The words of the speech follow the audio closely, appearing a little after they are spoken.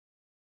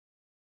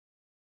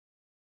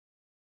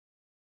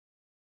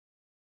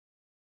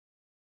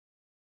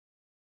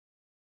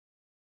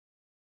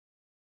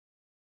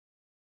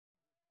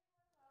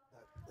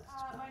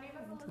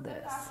to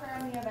this.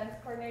 I'm the events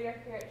coordinator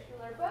here at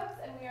Schuler Books,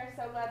 and we are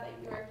so glad that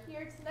you are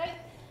here tonight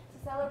to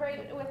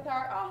celebrate with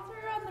our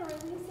author on the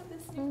release of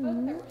this new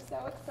book that we're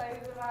so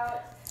excited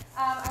about.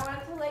 I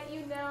wanted to let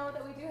you know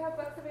that we do have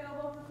books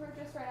available for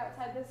purchase right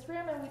outside this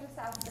room, and we just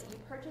ask that you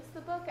purchase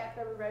the book at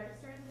the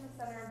registers in the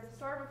center of the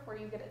store before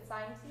you get it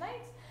signed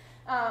tonight.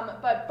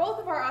 But both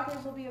of our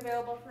authors will be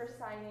available for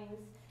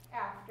signings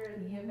after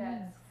the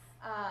event.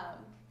 I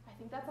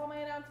think that's all my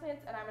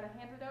announcements, and I'm going to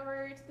hand it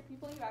over to the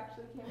people you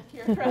actually came to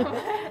hear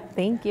from.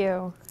 Thank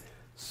you.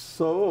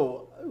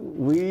 So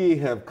we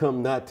have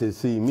come not to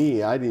see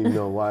me. I didn't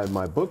know why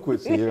my book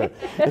was here,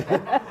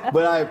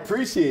 but I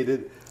appreciate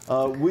it.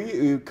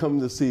 We come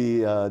to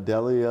see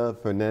Delia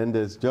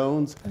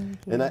Fernández-Jones,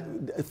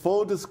 and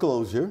full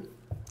disclosure,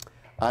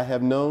 I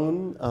have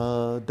known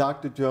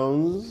Dr.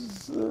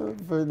 Jones,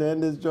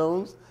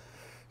 Fernández-Jones,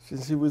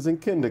 since she was in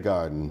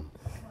kindergarten.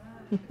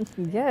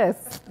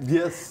 Yes.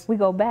 Yes. We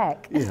go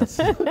back. Yes.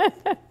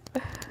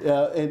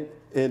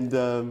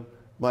 And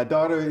my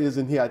daughter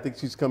isn't here. I think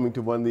she's coming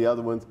to one of the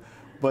other ones,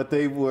 but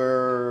they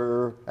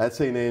were at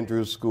St.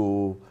 Andrew's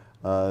School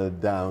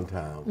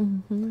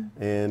downtown.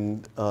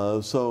 And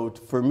so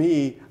for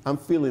me, I'm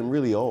feeling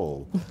really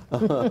old.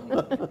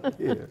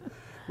 Yeah.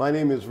 My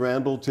name is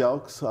Randall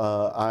Jelks.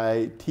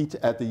 I teach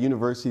at the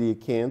University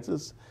of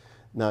Kansas.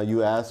 Now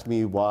you asked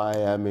me why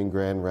I'm in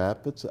Grand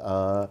Rapids.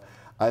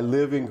 I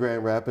live in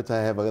Grand Rapids. I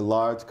have a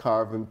large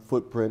carbon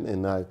footprint,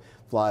 and I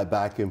fly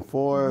back and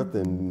forth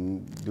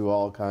and do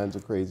all kinds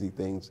of crazy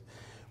things.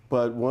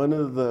 But when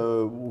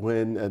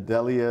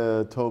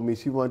Delia told me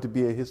she wanted to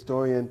be a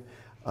historian,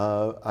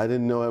 I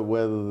didn't know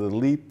whether to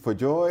leap for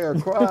joy or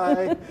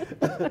cry.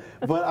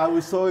 But I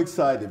was so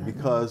excited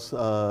because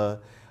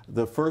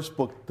the first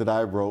book that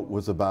I wrote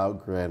was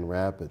about Grand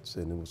Rapids,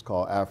 and it was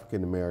called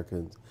African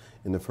Americans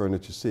in the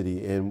Furniture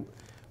City. And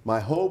my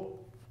hope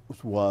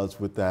was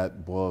with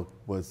that book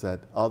was that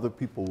other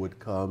people would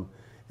come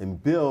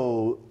and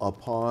build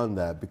upon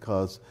that,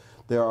 because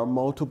there are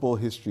multiple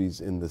histories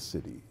in the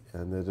city,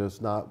 and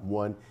there's not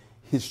one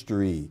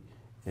history.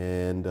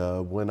 And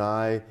when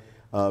I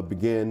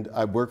began,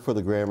 I worked for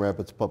the Grand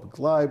Rapids Public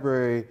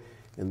Library,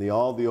 and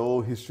all the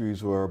old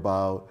histories were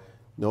about,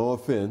 no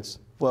offense,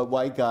 but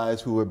white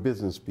guys who were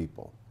business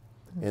people,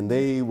 and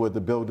they were the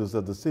builders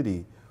of the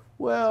city.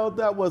 Well,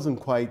 that wasn't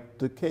quite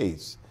the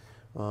case.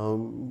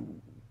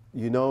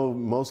 You know,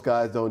 most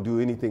guys don't do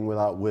anything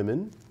without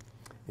women,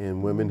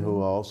 and women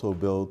who also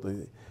build,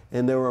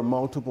 and there were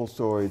multiple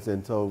stories.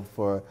 And so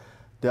for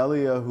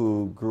Delia,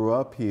 who grew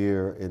up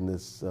here in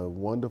this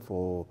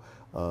wonderful,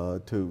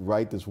 to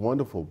write this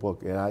wonderful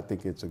book, and I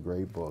think it's a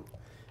great book,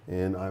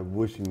 and I'm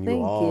wishing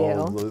you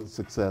all the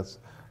success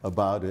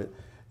about it,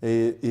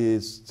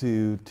 is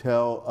to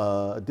tell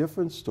a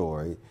different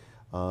story.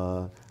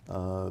 And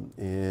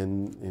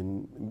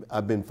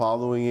I've been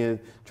following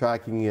it,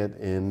 tracking it,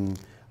 and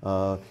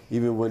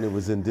even when it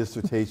was in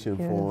dissertation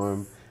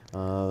form,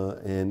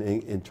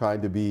 and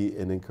trying to be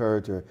an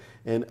encourager,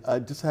 and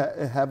just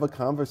have a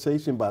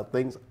conversation about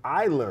things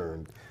I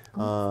learned.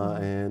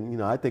 And you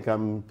know, I think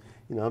I'm,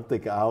 you know,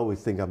 I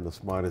always think I'm the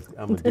smartest.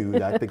 I'm a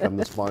dude. I think I'm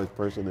the smartest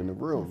person in the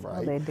room,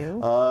 right? They do.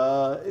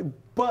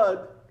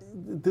 But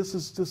this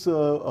is just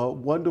a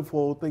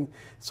wonderful thing.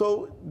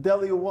 So,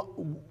 Delia,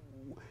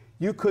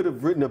 you could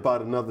have written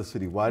about another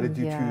city. Why did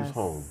you choose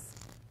home?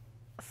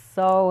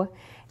 So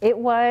it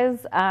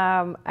was,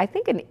 I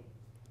think,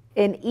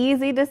 an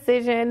easy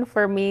decision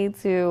for me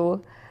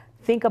to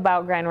think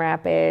about Grand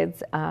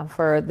Rapids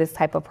for this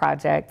type of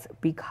project,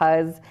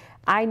 because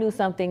I knew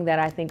something that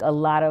I think a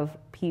lot of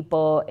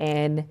people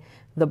in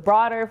the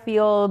broader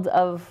field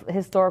of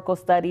historical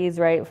studies,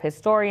 right,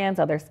 historians,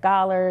 other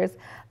scholars,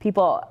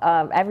 people,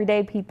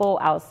 everyday people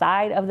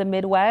outside of the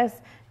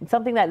Midwest,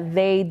 something that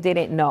they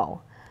didn't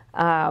know.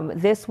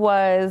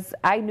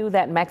 I knew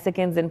that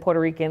Mexicans and Puerto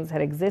Ricans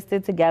had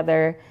existed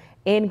together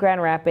in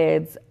Grand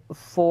Rapids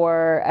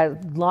for as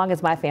long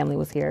as my family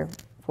was here,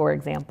 for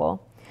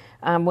example.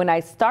 When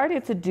I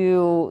started to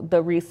do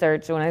the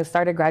research, when I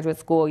started graduate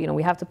school, you know,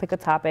 we have to pick a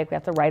topic, we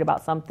have to write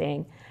about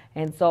something.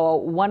 And so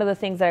one of the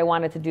things that I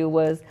wanted to do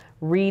was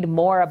read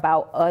more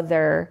about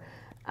other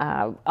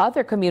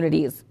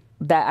communities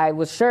that I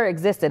was sure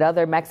existed,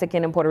 other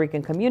Mexican and Puerto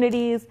Rican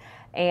communities.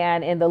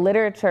 And in the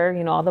literature,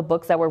 you know, all the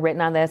books that were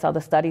written on this, all the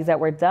studies that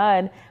were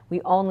done, I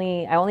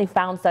only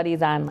found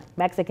studies on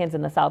Mexicans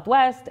in the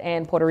Southwest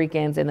and Puerto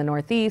Ricans in the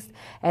Northeast,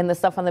 and the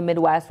stuff on the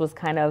Midwest was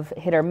kind of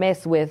hit or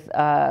miss with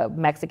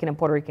Mexican and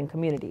Puerto Rican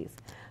communities.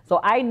 So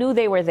I knew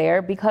they were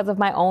there because of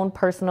my own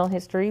personal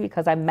history,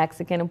 because I'm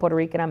Mexican and Puerto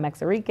Rican, I'm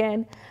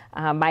MexiRican.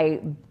 My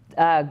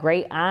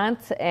great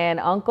aunt and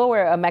uncle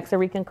were a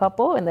MexiRican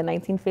couple in the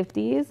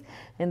 1950s,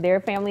 and their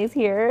family's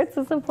here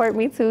to support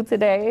me too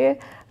today,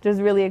 which is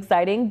really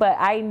exciting. But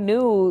I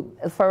knew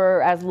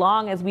for as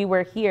long as we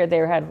were here,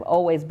 there had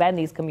always been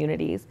these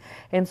communities.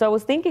 And so I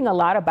was thinking a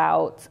lot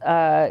about,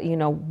 you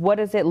know, what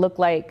does it look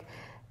like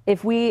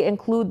if we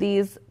include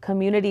these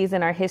communities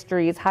in our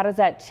histories? How does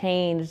that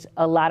change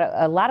a lot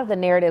of the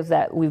narratives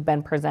that we've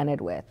been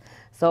presented with?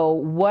 So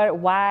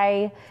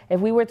why, if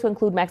we were to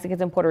include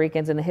Mexicans and Puerto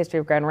Ricans in the history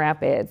of Grand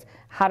Rapids,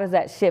 how does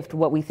that shift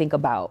what we think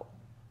about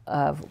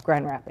of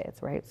Grand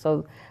Rapids, right?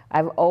 So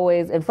I've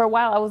always, and for a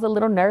while I was a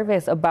little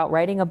nervous about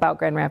writing about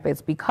Grand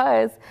Rapids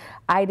because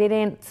I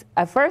didn't,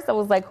 at first I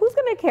was like, who's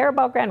gonna care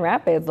about Grand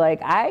Rapids?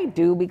 Like I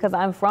do because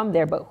I'm from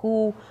there, but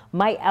who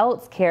might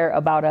else care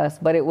about us?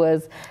 But it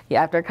was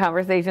after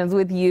conversations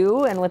with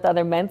you and with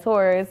other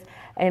mentors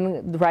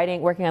and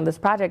working on this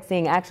project,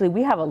 seeing actually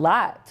we have a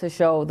lot to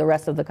show the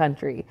rest of the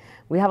country.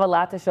 We have a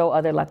lot to show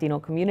other Latino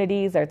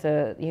communities, or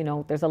to,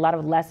 there's a lot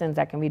of lessons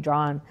that can be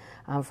drawn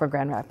for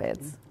Grand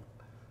Rapids.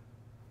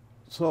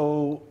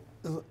 So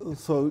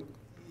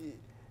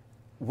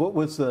what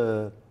was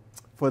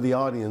for the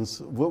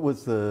audience, what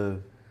was the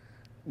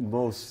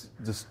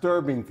most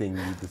disturbing thing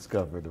you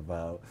discovered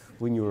about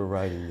when you were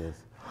writing this?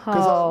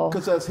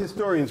 Because as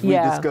historians, we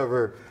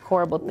discover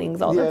horrible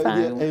things all the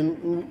time. Yeah,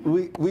 and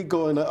we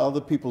go into other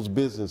people's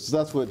business.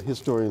 That's what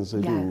historians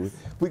do.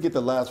 We get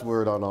the last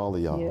word on all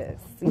of y'all.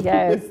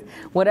 Yes.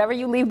 Whatever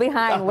you leave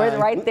behind, we're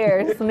right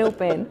there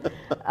snooping.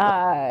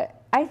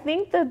 I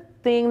think the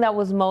thing that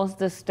was most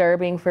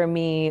disturbing for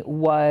me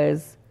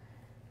was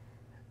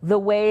the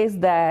ways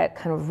that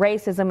kind of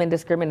racism and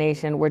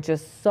discrimination were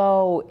just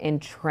so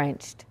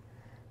entrenched.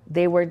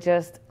 They were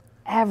just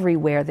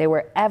everywhere. They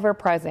were ever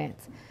present.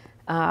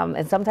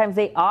 And sometimes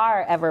they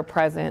are ever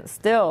present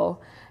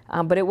still.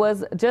 But it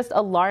was just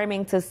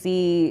alarming to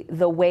see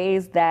the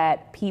ways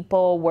that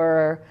people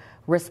were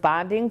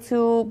responding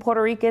to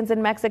Puerto Ricans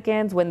and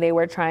Mexicans when they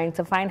were trying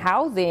to find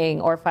housing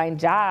or find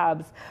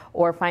jobs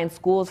or find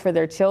schools for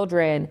their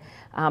children.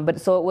 But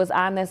so it was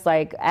on this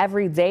like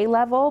everyday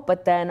level,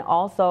 but then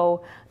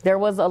also there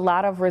was a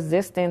lot of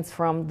resistance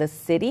from the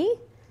city.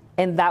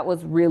 And that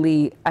was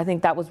really, I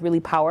think that was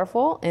really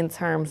powerful in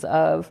terms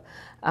of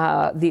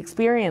the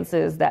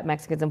experiences that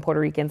Mexicans and Puerto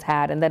Ricans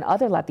had, and then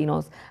other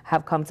Latinos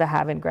have come to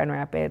have in Grand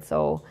Rapids.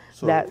 So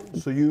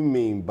you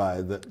mean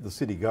by the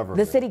city government?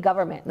 The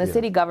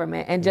city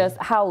government, and just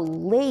how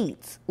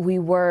late we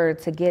were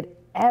to get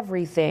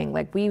everything.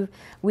 Like we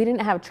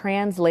didn't have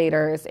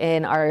translators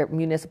in our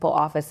municipal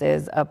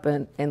offices up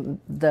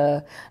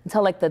until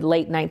like the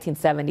late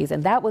 1970s,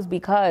 and that was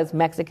because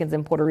Mexicans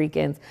and Puerto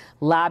Ricans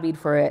lobbied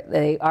for it.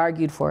 They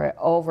argued for it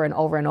over and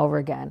over and over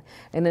again.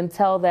 And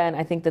until then,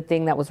 I think the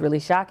thing that was really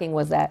shocking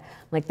was that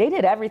like they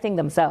did everything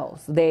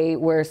themselves. They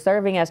were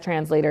serving as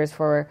translators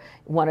for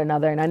one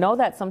another, and I know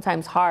that's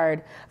sometimes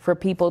hard for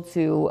people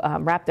to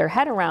wrap their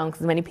head around,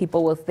 because many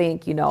people will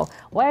think,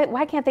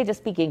 why can't they just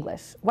speak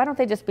English? Why don't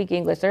they just speak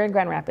English? They're in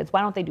Grand Rapids.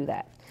 Why don't they do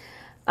that?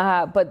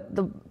 But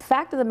the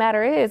fact of the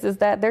matter is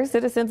that they're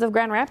citizens of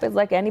Grand Rapids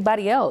like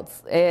anybody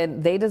else,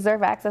 and they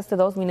deserve access to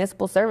those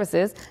municipal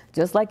services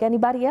just like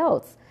anybody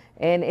else.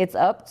 And it's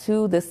up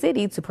to the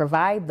city to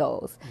provide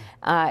those.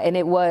 And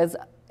it was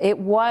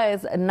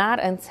not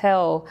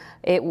until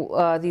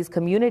these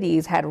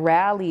communities had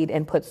rallied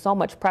and put so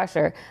much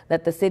pressure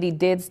that the city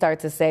did start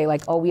to say,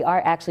 like, oh, we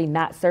are actually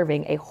not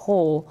serving a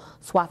whole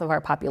swath of our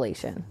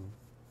population.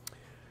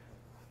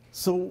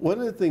 So one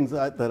of the things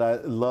that I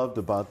loved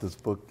about this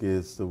book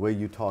is the way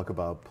you talk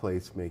about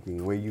placemaking,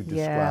 the way you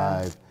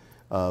describe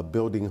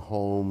building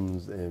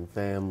homes and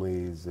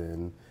families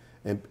and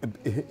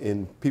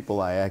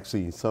people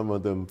some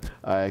of them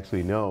I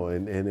actually know.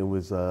 And it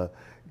was,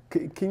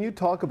 can you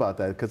talk about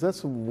that? Because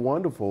that's a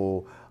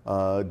wonderful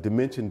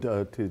dimension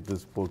to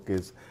this book,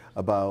 is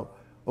about,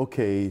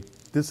 okay,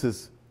 this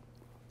is,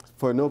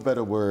 for no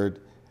better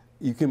word,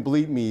 you can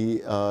believe me,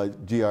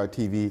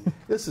 GRTV,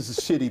 this is a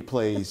shitty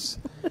place.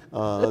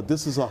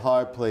 This is a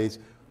hard place,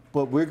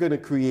 but we're going to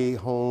create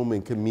home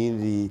and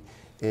community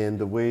in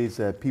the ways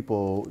that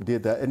people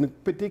did that.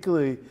 And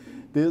particularly,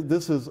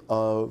 this is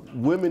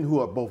women who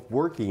are both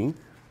working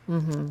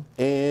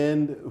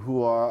and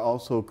who are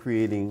also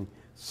creating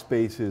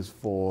spaces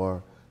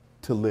to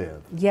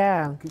live.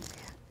 Yeah.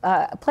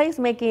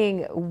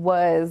 Placemaking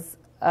was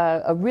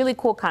a really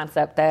cool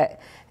concept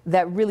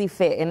that really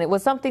fit. And it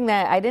was something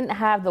that I didn't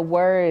have the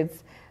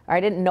words, or I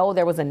didn't know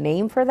there was a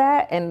name for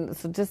that. And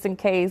so just in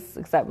case,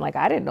 except like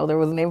I didn't know there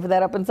was a name for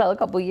that up until a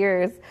couple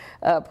years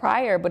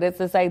prior, but it's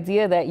this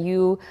idea that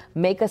you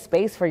make a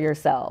space for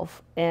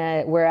yourself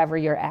wherever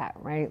you're at,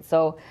 right?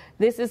 So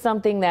this is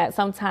something that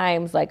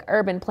sometimes like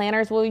urban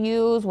planners will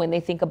use when they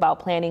think about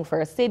planning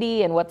for a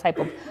city and what type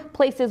of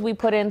places we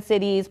put in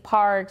cities,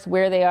 parks,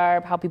 where they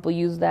are, how people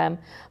use them.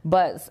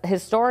 But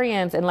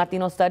historians and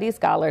Latino studies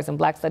scholars and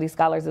Black studies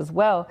scholars as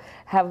well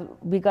have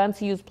begun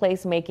to use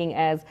placemaking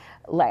as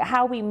like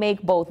how we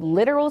make both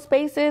literal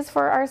spaces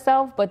for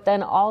ourselves, but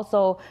then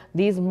also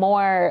these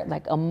more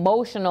like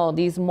emotional,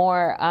 these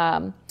more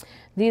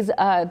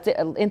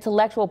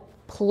intellectual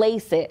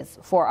places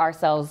for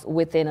ourselves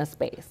within a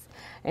space.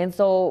 And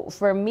so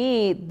for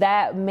me,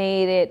 that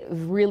made it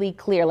really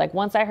clear. Like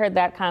once I heard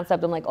that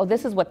concept, I'm like, oh,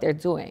 this is what they're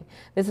doing.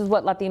 This is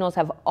what Latinos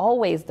have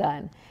always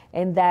done.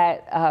 and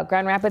that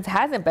Grand Rapids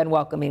hasn't been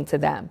welcoming to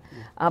them.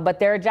 But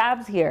there are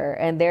jobs here,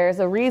 and there's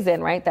a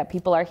reason, right, that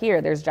people are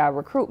here. There's job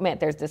recruitment,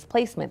 there's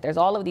displacement, there's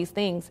all of these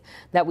things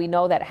that we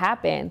know that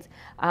happens.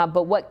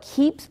 But what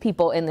keeps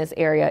people in this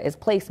area is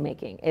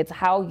placemaking. It's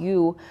how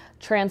you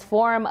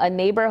transform a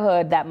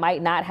neighborhood that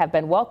might not have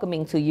been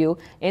welcoming to you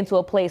into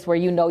a place where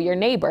you know your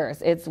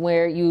neighbors. It's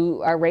where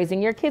you are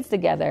raising your kids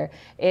together.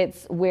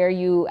 It's where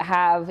you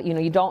have,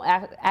 you don't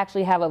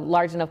actually have a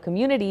large enough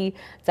community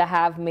to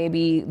have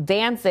maybe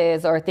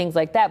dances or things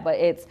like that, but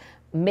it's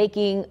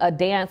making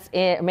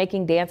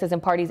dances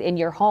and parties in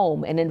your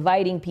home and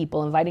inviting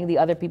the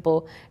other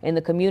people in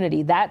the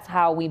community. That's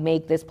how we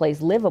make this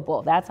place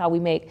livable. That's how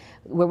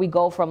where we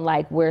go from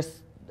like we're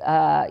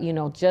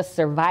just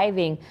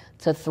surviving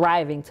to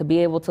thriving, to be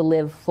able to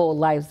live full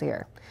lives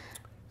here.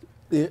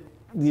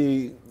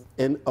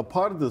 And a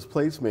part of this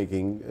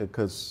placemaking,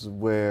 because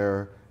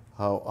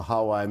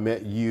how I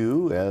met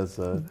you as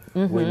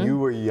when you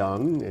were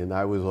young and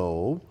I was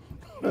old,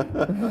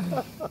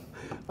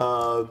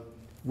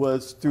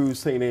 was through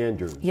St.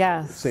 Andrews.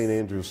 Yes. St.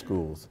 Andrews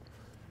schools.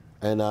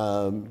 And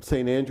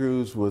St.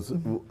 Andrews was,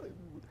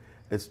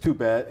 it's too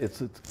bad,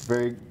 it's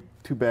very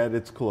too bad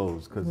it's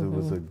closed, because it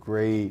was a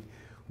great,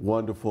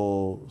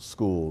 wonderful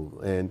school.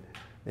 And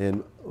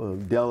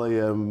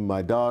Delia,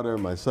 my daughter,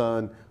 my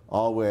son,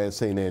 all were at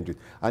St. Andrews.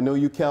 I know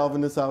you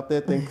Calvinists out there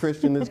think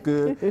Christian is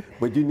good,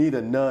 but you need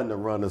a nun to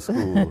run a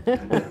school.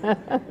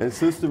 And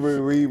Sister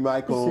Marie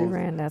Michael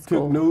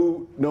took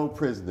no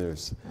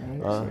prisoners.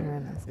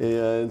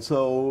 And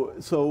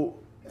so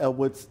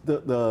what's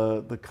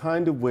the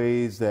kind of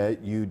ways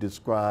that you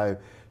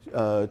describe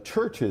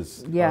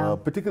churches,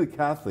 particularly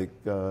Catholic,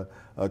 the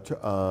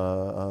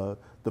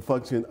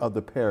function of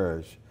the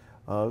parish.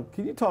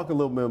 Can you talk a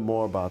little bit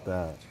more about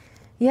that?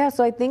 Yeah,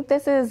 so I think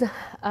this is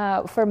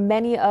for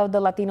many of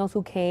the Latinos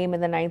who came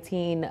in the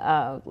 20s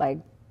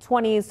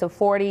to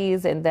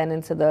 40s, and then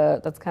into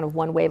that's kind of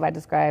one wave I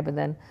described, and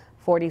then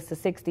 40s to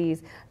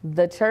 60s.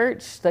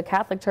 The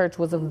Catholic Church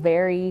was a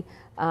very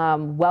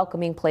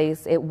welcoming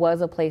place. It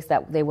was a place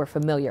that they were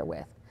familiar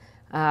with.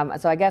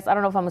 So I guess, I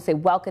don't know if I'm gonna say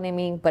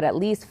welcoming, but at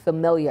least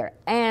familiar.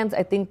 And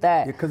I think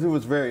that... Because it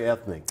was very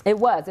ethnic. It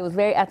was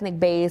very ethnic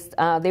based.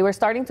 They were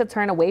starting to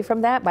turn away from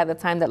that by the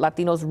time that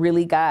Latinos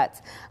really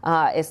got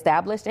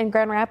established in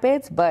Grand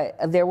Rapids, but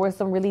there were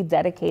some really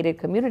dedicated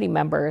community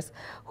members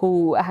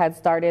who had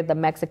started the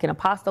Mexican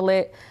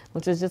Apostolate,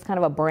 which was just kind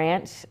of a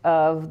branch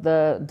of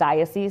the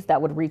diocese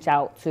that would reach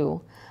out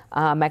to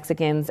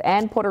Mexicans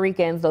and Puerto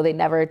Ricans, though they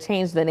never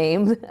changed the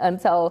name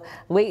until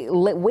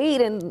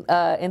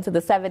into the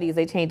 70s.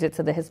 They changed it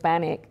to the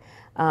Hispanic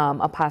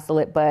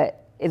Apostolate,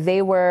 but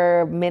they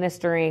were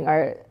ministering,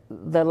 or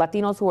the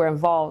Latinos who were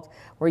involved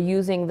were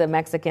using the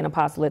Mexican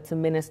Apostolate to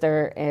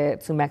minister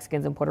to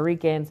Mexicans and Puerto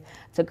Ricans,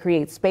 to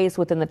create space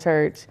within the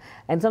church.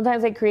 And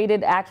sometimes they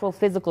created actual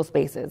physical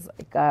spaces.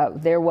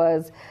 There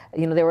were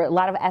a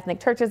lot of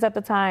ethnic churches at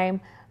the time.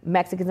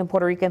 Mexicans and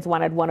Puerto Ricans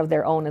wanted one of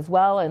their own as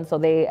well, and so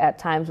they at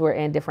times were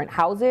in different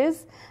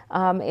houses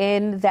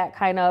in that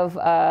kind of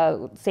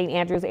St.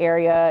 Andrews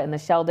area, in the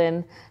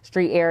Sheldon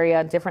Street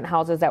area, different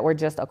houses that were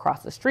just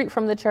across the street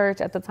from the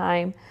church at the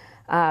time.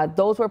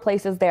 Those were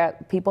places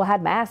that people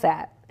had mass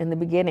at in the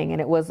beginning,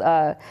 and it was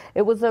a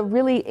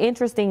really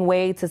interesting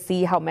way to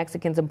see how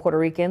Mexicans and Puerto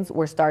Ricans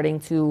were starting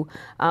to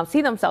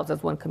see themselves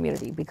as one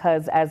community,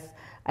 because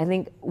I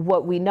think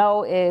what we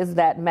know is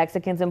that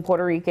Mexicans and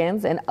Puerto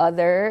Ricans and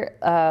other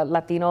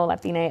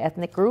Latina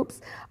ethnic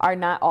groups are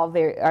not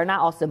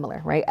all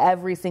similar, right?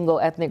 Every single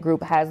ethnic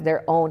group has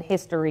their own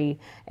history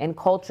and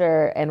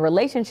culture and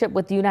relationship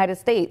with the United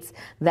States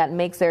that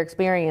makes their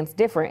experience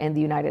different in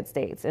the United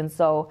States. And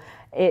so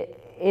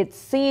it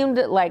seemed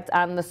like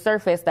on the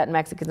surface that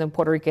Mexicans and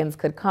Puerto Ricans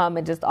could come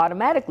and just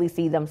automatically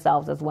see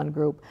themselves as one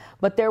group.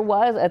 But there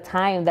was a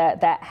time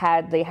that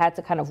they had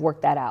to kind of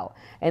work that out.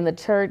 And the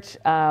church,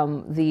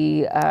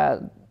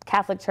 the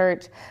Catholic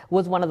Church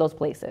was one of those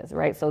places,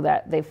 right? So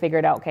that they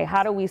figured out, okay,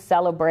 how do we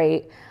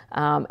celebrate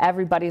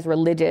everybody's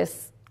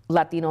religious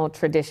Latino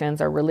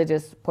traditions, or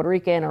religious Puerto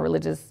Rican or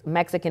religious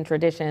Mexican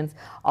traditions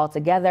all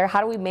together?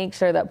 How do we make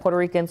sure that Puerto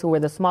Ricans, who were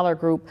the smaller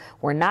group,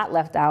 were not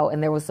left out?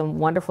 And there was some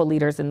wonderful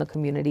leaders in the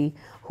community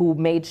who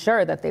made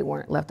sure that they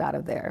weren't left out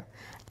of there.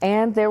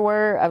 And there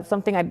were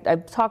something I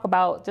talk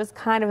about just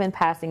kind of in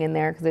passing in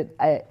there, because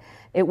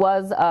it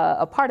was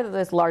a part of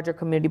this larger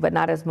community, but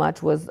not as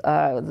much, was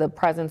the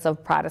presence of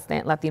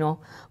Latino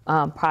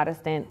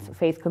Protestant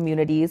faith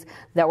communities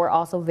that were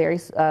also very,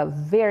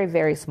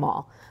 very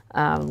small.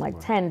 Like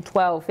 10,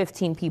 12,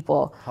 15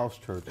 people. House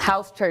churches.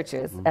 House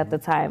churches at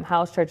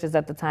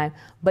the time.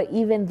 But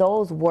even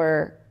those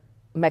were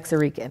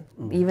MexiRican.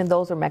 Even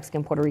those were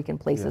Mexican, Puerto Rican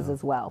places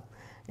as well.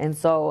 And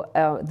so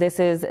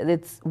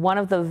it's one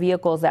of the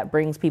vehicles that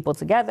brings people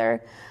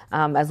together,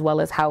 as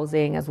well as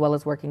housing, as well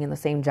as working in the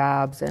same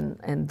jobs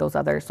and those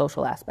other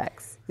social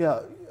aspects.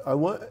 Yeah, I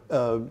want,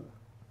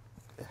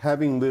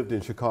 having lived in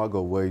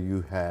Chicago, where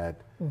you had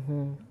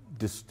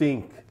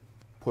distinct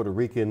Puerto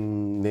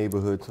Rican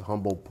neighborhoods,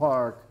 Humboldt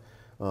Park,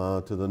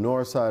 to the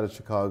north side of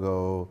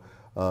Chicago,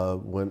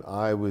 when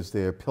I was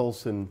there,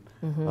 Pilsen,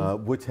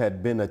 which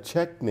had been a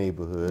Czech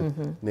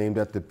neighborhood named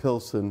after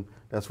Pilsen.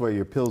 That's where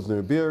your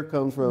Pilsner beer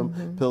comes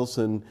from,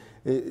 Pilsen.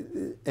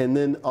 And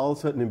then all of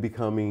a sudden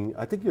becoming,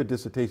 I think your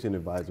dissertation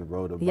advisor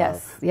wrote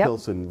about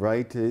Pilsen,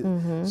 right?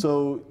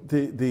 So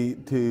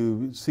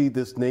to see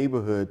this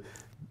neighborhood,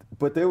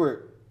 but they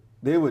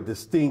were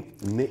distinct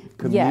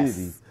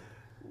communities.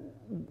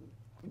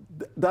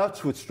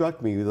 That's what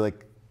struck me,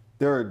 like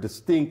there are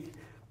distinct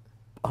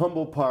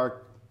Humboldt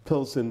Park,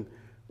 Pilsen,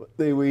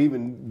 they were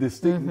even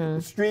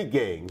distinct street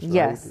gangs. Right?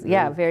 Yes,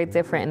 yeah, very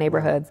different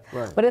neighborhoods.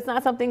 Right. But it's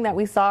not something that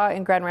we saw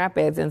in Grand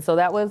Rapids. And so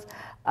that was,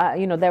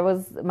 there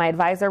was, my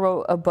advisor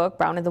wrote a book,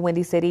 Brown in the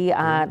Windy City,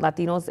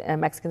 Latinos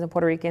and Mexicans and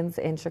Puerto Ricans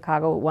in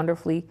Chicago,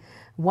 wonderfully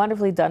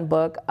done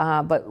book.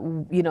 But,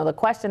 the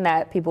question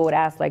that people would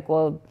ask, like,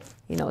 well,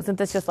 isn't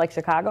this just like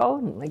Chicago?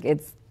 Like,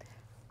 it's,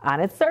 on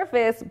its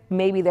surface,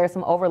 maybe there's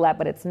some overlap,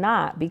 but it's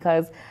not,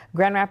 because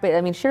Grand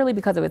Rapids, surely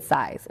because of its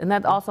size. And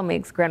that also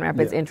makes Grand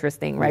Rapids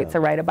interesting, right, to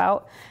write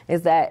about,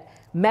 is that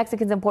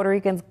Mexicans and Puerto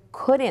Ricans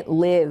couldn't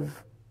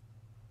live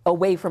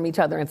away from each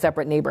other in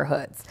separate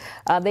neighborhoods.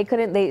 They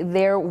couldn't,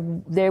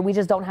 we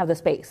just don't have the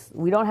space.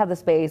 We don't have the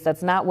space.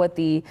 That's not what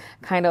the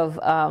kind of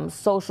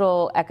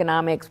social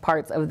economics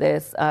parts of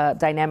this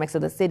dynamics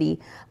of the city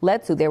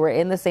led to. They were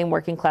in the same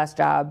working class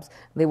jobs.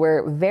 They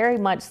were very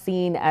much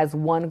seen as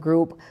one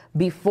group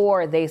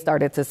before they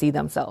started to see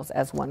themselves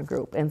as one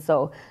group. And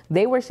so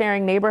they were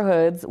sharing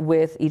neighborhoods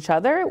with each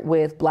other,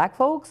 with Black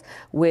folks,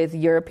 with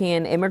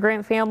European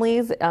immigrant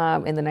families in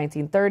the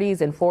 1930s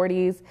and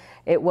 40s.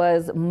 It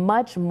was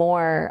much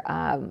more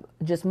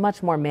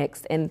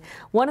mixed. And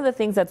one of the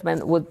things that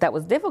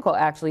was difficult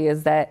actually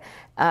is that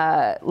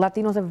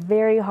Latinos are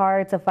very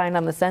hard to find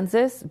on the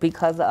census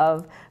because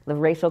of the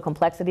racial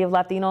complexity of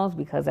Latinos,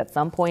 because at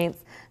some points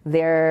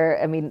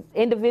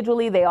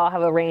individually they all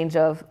have a range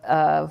of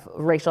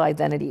racial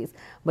identities.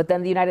 But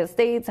then the United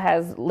States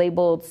has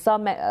labeled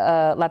some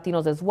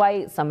Latinos as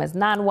white, some as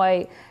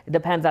non-white. It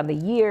depends on the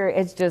year.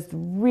 It's just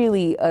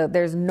really,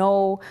 there's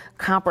no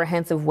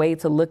comprehensive way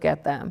to look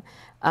at them.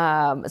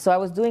 So I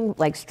was doing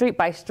like street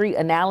by street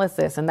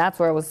analysis, and that's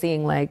where I was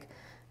seeing like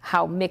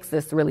how mixed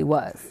this really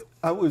was.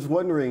 I was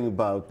wondering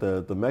about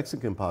the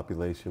Mexican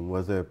population.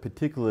 Was there a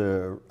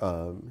particular,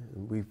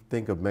 we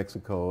think of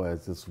Mexico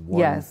as this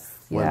one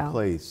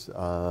place.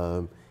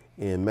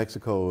 And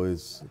Mexico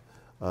is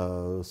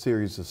a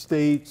series of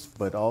states,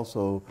 but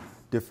also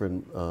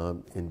different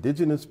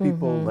indigenous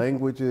people,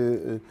 language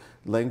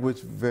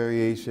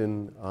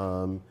variation.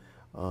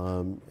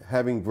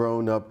 Having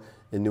grown up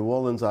in New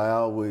Orleans, I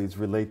always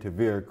relate to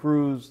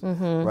Veracruz,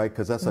 right?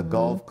 Because that's a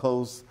Gulf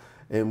Coast,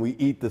 and we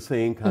eat the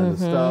same kind of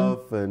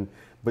stuff.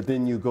 But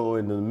then you go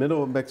into the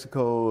middle of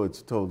Mexico,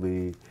 it's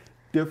totally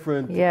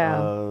different.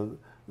 Yeah.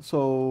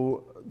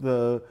 So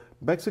the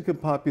Mexican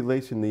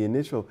population, the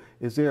initial,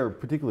 is there a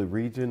particular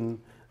region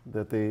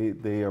that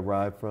they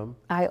arrive from?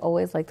 I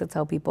always like to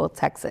tell people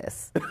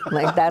Texas.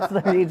 Like, that's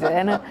the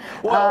region.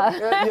 Yes,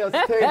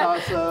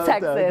 Tejanos,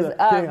 Texas.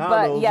 Tejanos,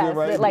 but yes,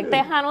 right? like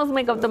Tejanos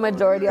make up the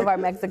majority of our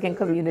Mexican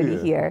community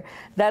here.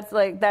 That's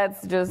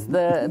just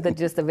the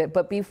gist of it.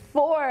 But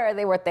before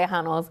they were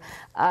Tejanos,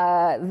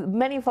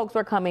 many folks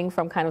were coming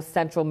from kind of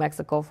central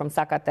Mexico, from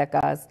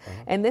Zacatecas.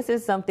 And this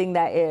is something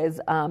that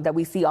is that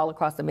we see all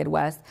across the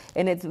Midwest,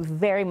 and it's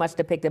very much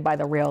depicted by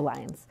the rail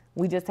lines.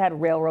 We just had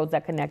railroads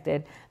that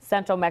connected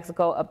central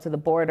Mexico up to the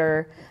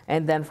border,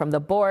 and then from the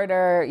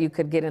border, you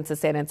could get into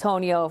San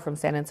Antonio, from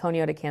San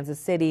Antonio to Kansas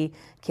City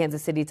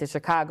to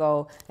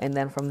Chicago, and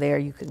then from there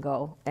you could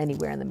go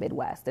anywhere in the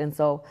Midwest. And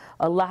so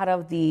a lot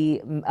of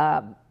the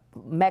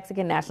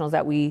Mexican nationals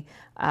that we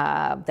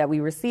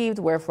received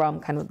were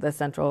from kind of the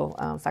central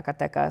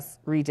Zacatecas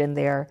region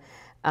there.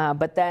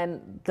 But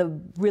then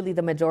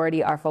the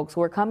majority are folks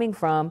who are coming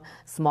from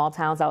small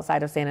towns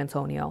outside of San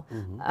Antonio.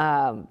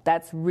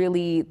 That's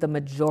really the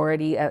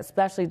majority,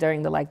 especially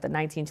during the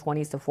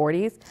 1920s to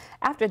 40s.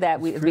 After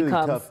that, it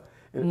becomes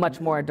much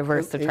more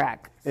diverse to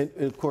track. And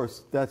of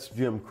course, that's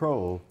Jim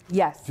Crow.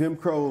 Yes. Jim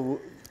Crow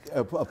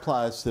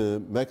applies to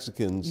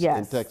Mexicans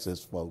in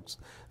Texas, folks.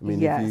 I mean,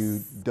 if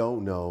you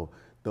don't know,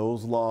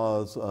 those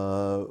laws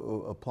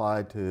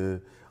apply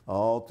to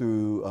all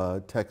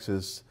through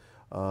Texas.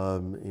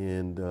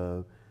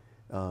 One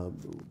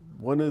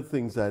of the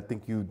things I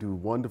think you do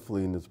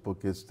wonderfully in this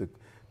book is to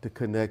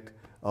connect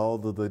all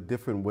of the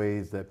different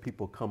ways that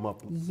people come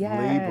up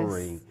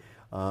laboring,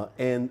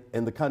 and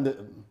the kind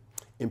of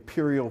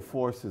imperial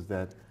forces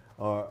that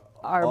are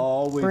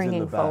always bringing in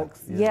the back.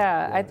 Folks.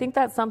 Yeah, I think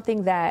that's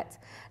something that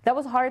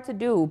was hard to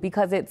do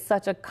because it's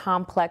such a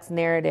complex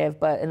narrative.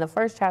 But in the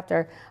first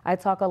chapter, I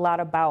talk a lot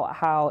about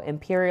how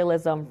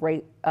imperialism,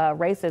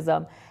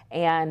 racism,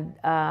 and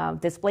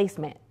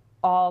displacement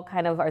all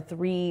kind of are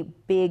three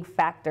big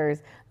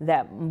factors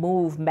that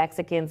move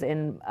Mexicans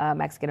and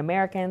Mexican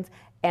Americans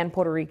and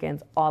Puerto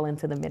Ricans all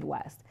into the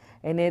Midwest.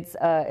 And it's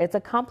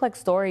a complex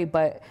story,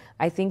 but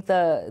I think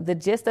the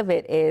gist of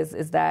it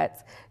is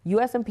that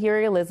U.S.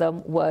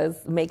 imperialism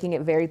was making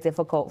it very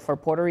difficult for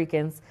Puerto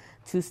Ricans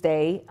to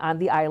stay on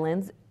the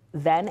islands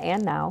then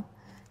and now.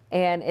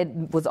 And it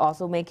was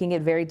also making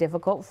it very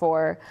difficult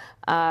for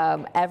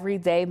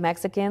everyday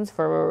Mexicans,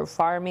 for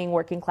farming,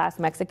 working class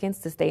Mexicans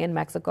to stay in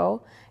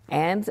Mexico.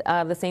 And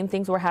the same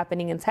things were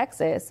happening in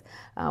Texas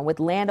with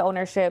land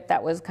ownership.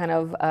 That was kind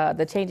of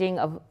the changing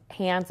of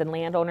hands and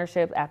land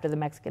ownership after the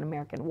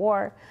Mexican-American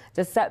War,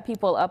 to set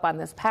people up on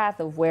this path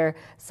of where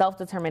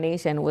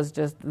self-determination was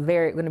just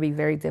going to be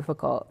very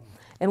difficult.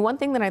 And one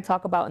thing that I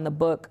talk about in the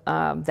book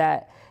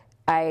that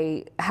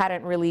I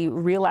hadn't really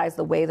realized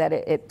the way that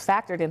it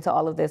factored into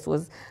all of this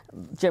was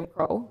Jim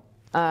Crow.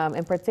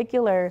 In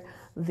particular,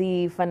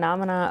 the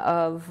phenomena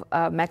of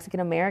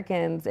Mexican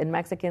Americans and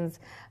Mexicans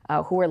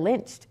who were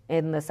lynched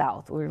in the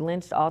South. We were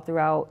lynched all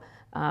throughout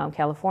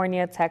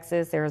California,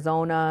 Texas,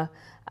 Arizona,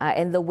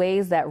 and the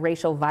ways that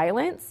racial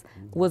violence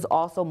was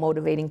also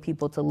motivating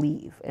people to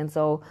leave. And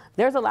so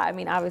there's a lot, I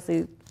mean,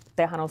 obviously,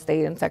 Tejanos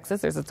stay in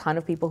Texas. There's a ton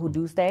of people who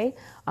do stay,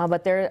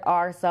 but there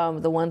are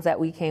some, the ones that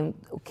we came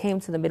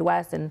to the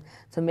Midwest and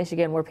to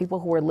Michigan, were people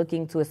who were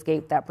looking to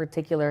escape that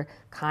particular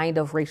kind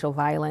of racial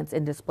violence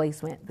and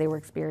displacement they were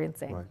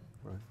experiencing.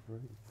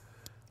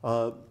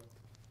 Right.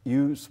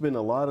 You spent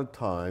a lot of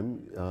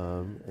time,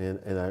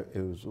 it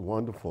was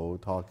wonderful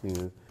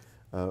talking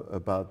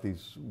about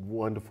these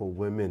wonderful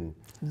women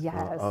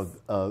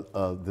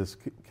of this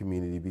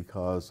community,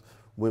 because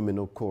women,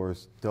 of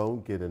course,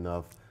 don't get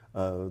enough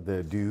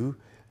their due,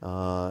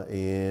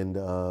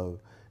 so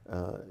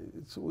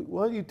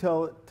why don't you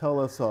tell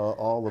us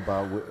all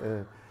about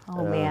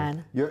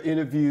your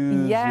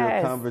interviews,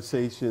 your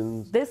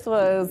conversations? This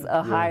was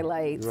a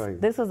highlight. Right.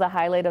 This was a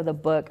highlight of the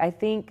book. I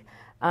think,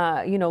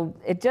 you know,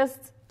 it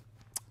just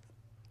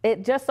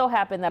so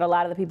happened that a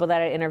lot of the people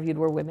that I interviewed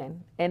were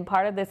women, and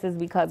part of this is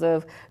because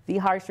of the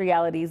harsh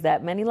realities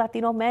that many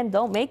Latino men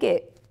don't make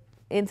it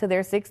into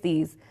their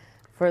 60s.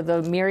 For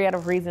the myriad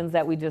of reasons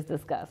that we just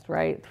discussed,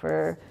 right?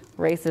 For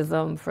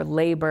racism, for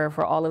labor,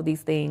 for all of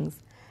these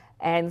things.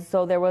 And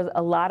so there was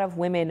a lot of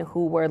women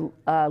who were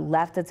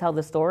left to tell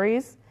the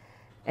stories.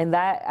 And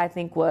that, I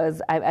think,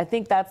 I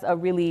think that's a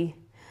really,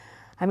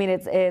 I mean,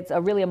 it's a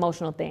really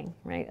emotional thing,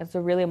 right? It's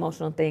a really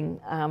emotional thing.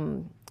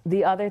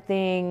 The other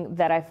thing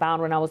that I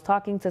found when I was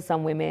talking to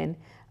some women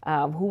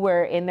who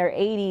were in their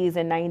 80s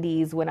and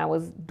 90s when I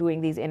was doing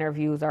these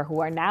interviews, or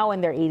who are now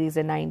in their 80s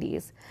and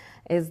 90s,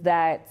 is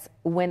that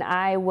when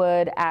I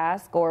would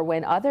ask, or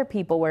when other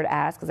people would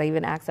ask, because I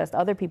even accessed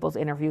other people's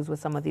interviews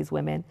with some of these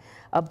women,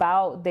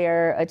 about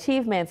their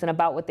achievements and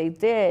about what they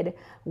did,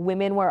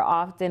 women were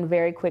often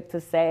very quick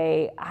to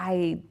say,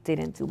 I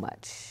didn't do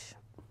much.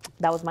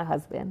 That was my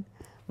husband.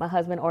 My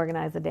husband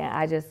organized the dance.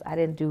 I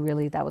didn't do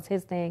really, that was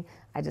his thing.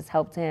 I just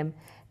helped him.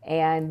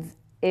 And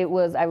I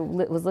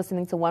was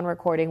listening to one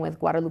recording with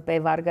Guadalupe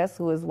Vargas,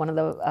 who was one of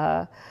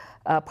the,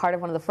 part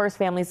of one of the first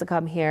families to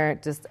come here,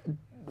 just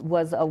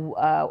was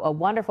a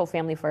wonderful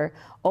family for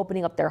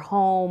opening up their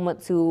home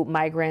to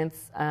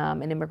migrants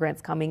and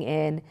immigrants coming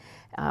in,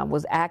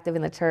 was active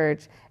in the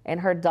church. And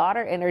her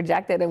daughter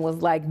interjected and was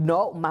like,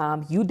 no,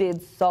 Mom, you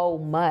did so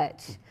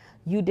much.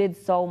 You did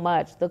so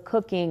much. The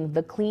cooking,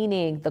 the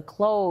cleaning, the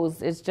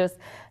clothes, it's just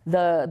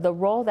the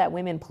role that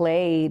women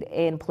played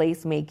in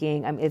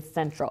placemaking is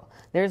central.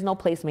 There's no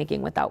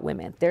placemaking without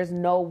women. There's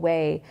no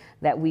way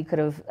that we could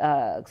have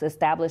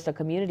established a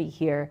community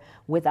here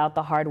without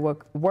the hard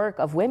work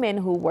of women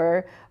who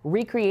were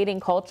recreating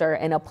culture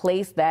in a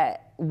place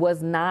that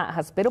was not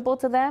hospitable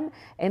to them,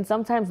 and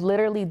sometimes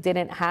literally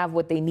didn't have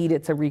what they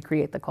needed to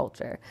recreate the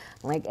culture.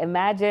 Like,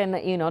 imagine,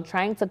 you know,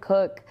 trying to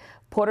cook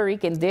Puerto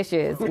Rican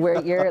dishes where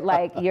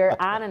you're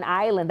on an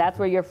island, that's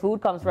where your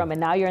food comes from, and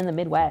now you're in the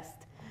Midwest.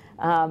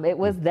 It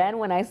was then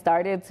when I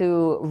started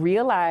to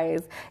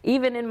realize,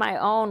 even in my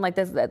own,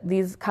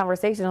 these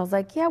conversations, I was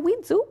like, yeah, we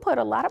do put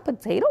a lot of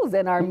potatoes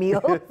in our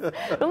meals.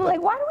 I'm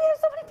like, why do we have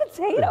so many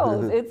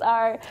potatoes? It's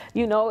our,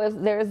 you know,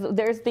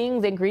 there's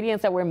things,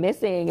 ingredients that we're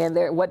missing,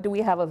 and what do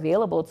we have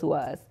available to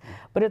us?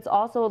 But it's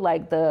also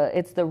like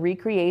it's the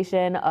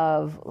recreation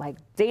of like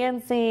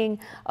dancing,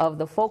 of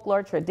the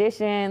folklore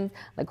traditions,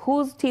 like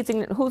who's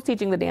teaching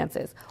the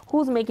dances,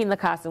 who's making the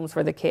costumes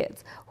for the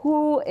kids,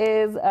 who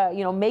is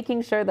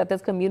making sure that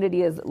this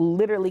community is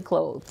literally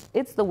clothed.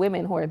 It's the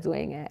women who are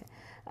doing it.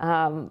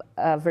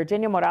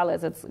 Virginia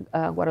Morales, it's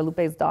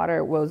Guadalupe's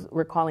daughter, was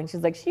recalling,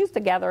 she's like, she used to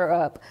gather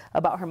up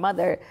about her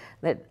mother,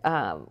 that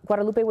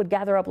Guadalupe would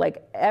gather up,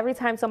 like every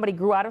time somebody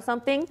grew out of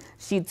something,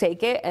 she'd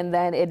take it and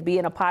then it'd be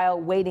in a pile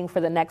waiting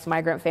for the next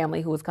migrant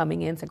family who was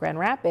coming into Grand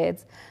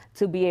Rapids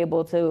to be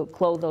able to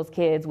clothe those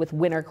kids with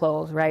winter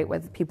clothes, right,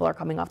 when people are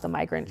coming off the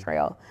migrant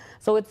trail.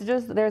 So it's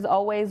just, there's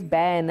always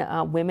been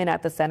women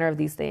at the center of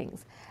these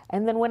things.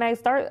 And then when I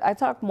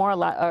talk a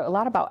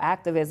lot about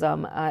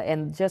activism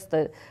and just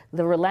the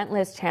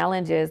relentless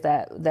challenges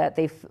that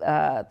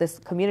this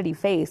community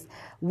faced.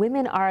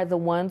 Women are the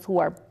ones who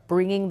are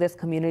bringing this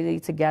community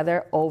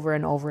together over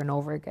and over and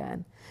over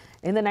again.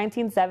 In the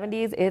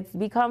 1970s, it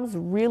becomes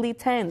really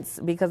tense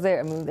because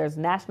there's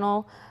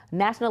national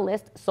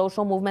nationalist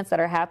social movements that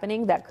are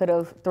happening that could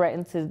have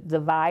threatened to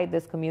divide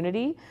this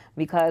community,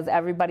 because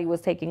everybody was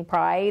taking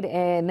pride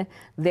in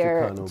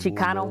their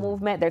Chicano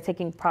movement. They're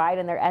taking pride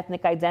in their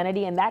ethnic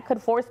identity, and that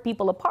could force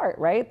people apart,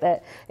 right?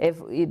 That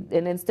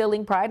in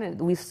instilling pride,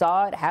 and we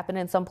saw it happen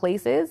in some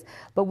places,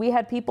 but we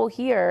had people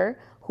here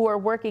who are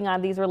working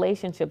on these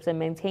relationships and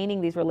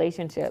maintaining these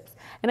relationships.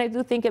 And I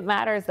do think it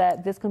matters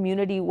that this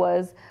community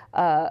was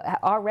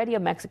already a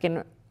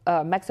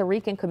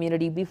MexiRican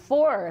community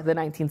before the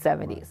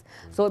 1970s.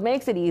 So it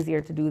makes it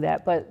easier to do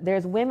that. But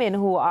there's women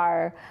who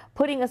are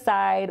putting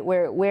aside,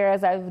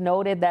 whereas I've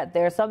noted that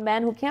there are some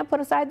men who can't put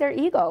aside their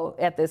ego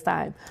at this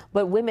time,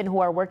 but women who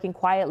are working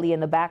quietly in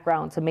the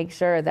background to make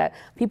sure that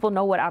people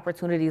know what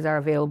opportunities are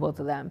available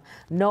to them,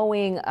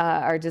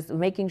 or just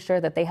making sure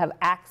that they have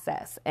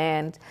access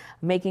and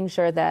making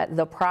sure that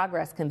the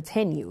progress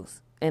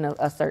continues in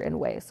a certain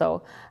way.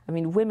 So, I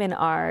mean, women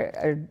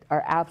are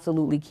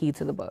absolutely key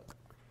to the book.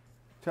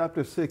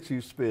 Chapter 6,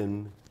 you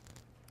spend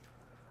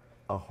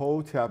a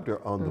whole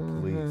chapter on the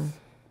police.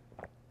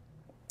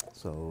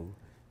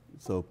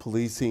 So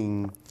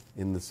policing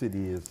in the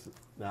city is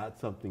not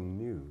something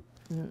new.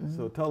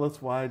 So tell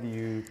us, why do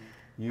you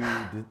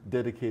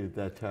dedicated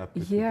that chapter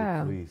to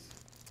the police?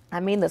 I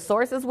mean, the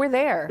sources were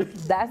there.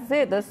 That's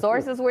it. The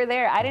sources were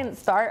there. I didn't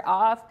start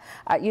off,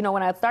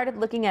 when I started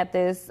looking at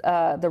this,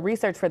 the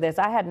research for this,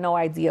 I had no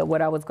idea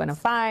what I was going to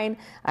find.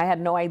 I had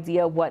no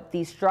idea what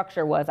the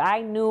structure was.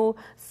 I knew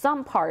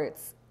some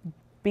parts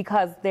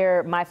because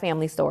they're my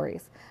family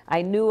stories.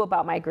 I knew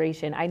about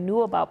migration. I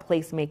knew about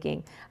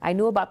placemaking. I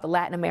knew about the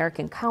Latin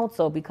American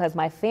Council because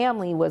my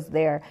family was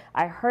there.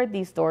 I heard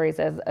these stories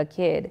as a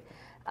kid.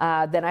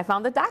 Then I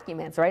found the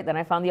documents, right? Then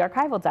I found the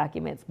archival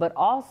documents. But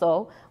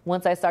also,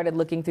 once I started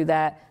looking through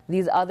that,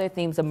 these other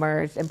themes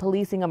emerged, and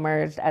policing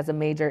emerged as a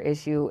major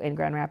issue in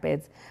Grand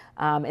Rapids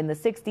in the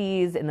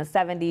 60s, in the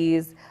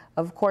 70s.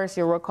 Of course,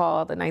 you'll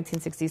recall the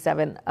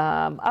 1967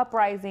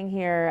 uprising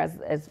here,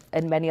 as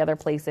in many other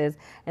places.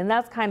 And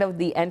that's kind of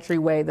the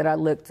entryway that I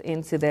looked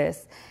into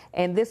this.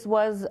 And this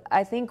was,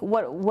 I think,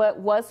 what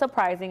was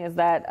surprising is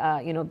that,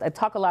 I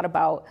talk a lot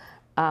about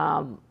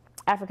the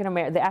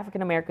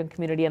African-American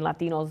community and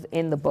Latinos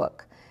in the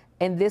book.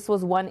 And this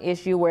was one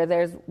issue where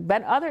there's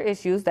been other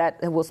issues that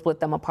will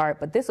split them apart,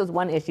 but this was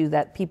one issue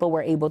that people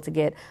were able to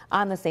get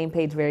on the same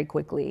page very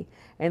quickly.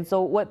 And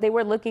so what they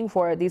were looking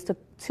for, these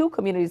two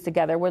communities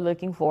together were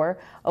looking for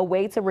a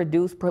way to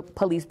reduce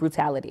police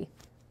brutality.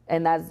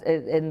 And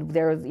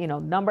there was,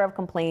 number of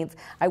complaints.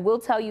 I will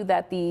tell you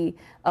that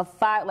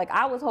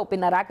I was hoping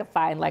that I could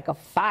find a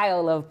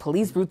file of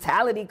police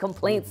brutality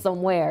complaints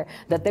somewhere,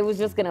 that there was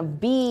just gonna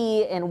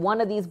be in one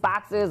of these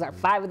boxes or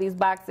 5 of these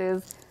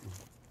boxes.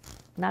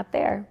 Not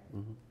there,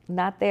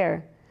 not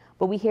there.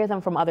 But we hear them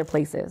from other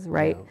places,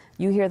 right? Yeah.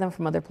 You hear them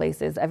from other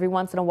places. Every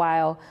once in a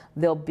while,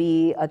 there'll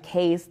be a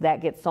case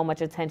that gets so much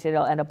attention,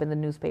 it'll end up in the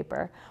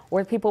newspaper.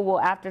 Or people will,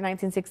 after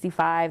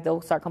 1965, they'll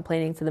start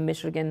complaining to the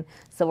Michigan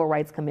Civil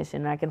Rights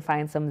Commission, and I can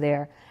find some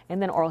there.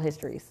 And then oral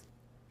histories.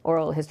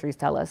 Oral histories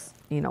tell us,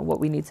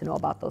 what we need to know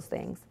about those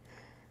things.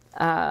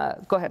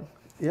 Go ahead.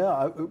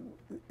 Yeah,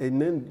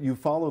 and then you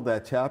follow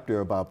that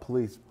chapter about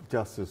police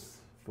justice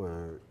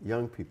for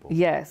young people.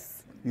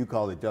 Yes. You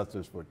call it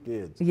justice for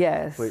kids.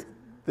 Yes. But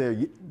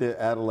they're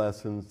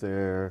adolescents,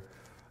 and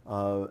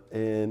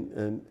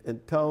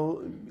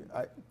tell,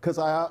 because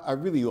I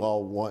really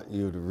all want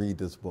you to read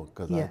this book,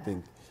 because I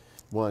think,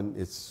 one,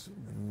 it's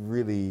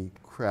really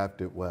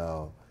crafted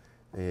well,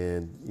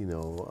 and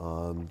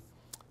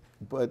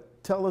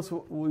but tell us,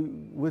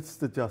 what's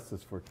the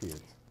justice for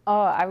kids?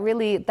 Oh,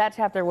 that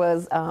chapter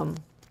was,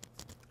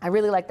 I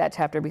really like that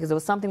chapter because it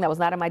was something that was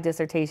not in my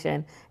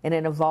dissertation, and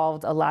it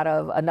involved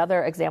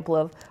another example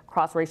of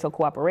cross-racial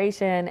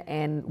cooperation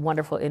and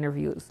wonderful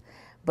interviews.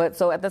 But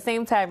so at the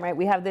same time, right,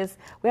 we have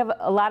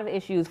a lot of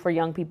issues for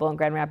young people in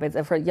Grand Rapids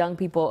and for young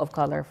people of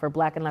color, for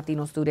Black and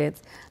Latino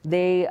students.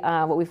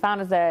 What we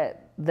found is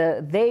that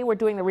they were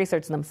doing the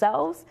research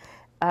themselves,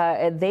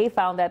 and they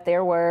found that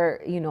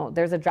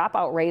there's a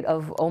dropout rate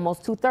of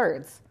almost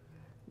 2/3.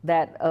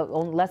 That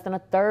less than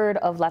 1/3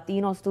 of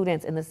Latino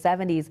students in the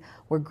 70s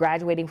were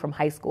graduating from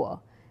high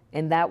school.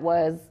 And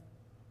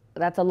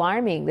that's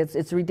alarming.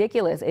 It's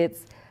ridiculous.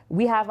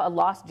 We have a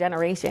lost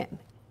generation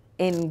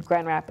in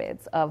Grand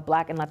Rapids of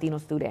Black and Latino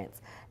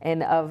students.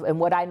 And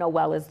what I know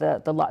well is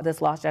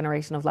this lost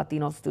generation of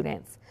Latino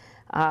students.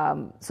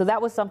 So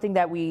that was something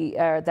that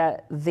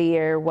that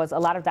there was a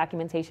lot of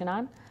documentation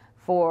on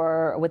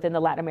within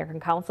the Latin American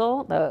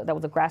Council. That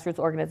was a grassroots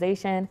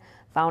organization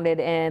founded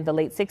in the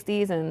late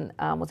 60s and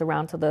was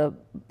around to the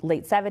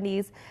late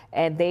 70s.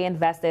 And they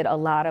invested a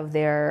lot of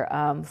their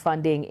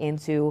funding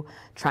into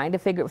trying to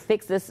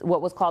fix this,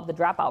 what was called the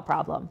dropout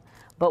problem.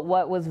 But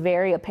what was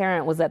very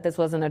apparent was that this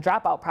wasn't a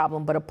dropout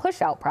problem, but a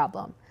push-out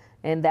problem.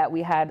 And that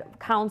we had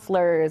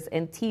counselors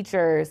and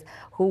teachers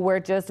who were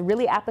just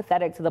really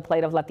apathetic to the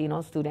plight of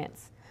Latino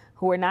students,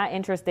 who were not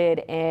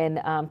interested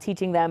in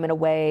teaching them in a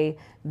way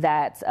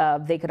that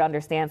they could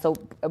understand. So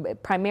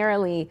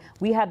primarily,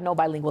 we had no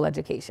bilingual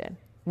education.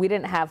 We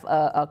didn't have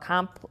a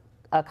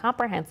a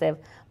comprehensive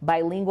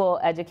bilingual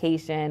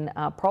education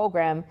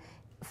program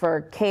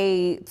for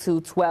K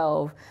to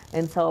 12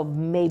 until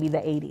maybe the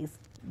 80s.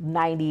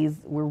 90s,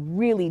 we're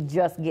really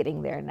just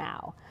getting there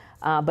now.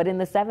 But in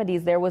the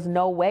 70s, there was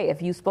no way.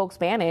 If you spoke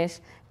Spanish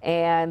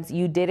and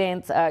you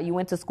didn't, you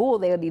went to school,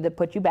 they would either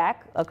put you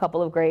back a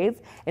couple of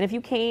grades. And if you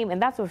came,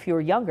 and that's if you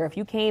were younger, if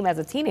you came as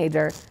a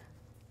teenager,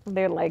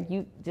 they're like,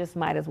 you just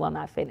might as well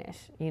not finish.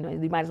 You know,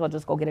 you might as well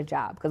just go get a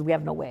job because we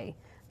have no way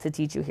to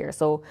teach you here.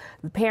 So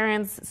the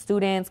parents,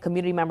 students,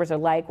 community members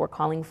alike, we're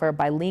calling for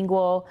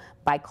bilingual,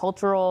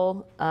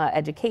 bicultural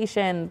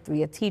education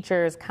via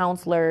teachers,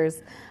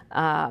 counselors,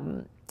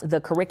 the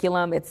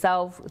curriculum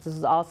itself. This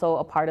is also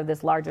a part of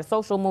this larger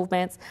social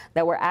movements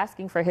that we're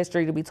asking for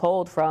history to be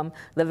told from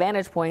the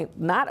vantage point,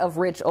 not of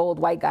rich old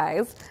white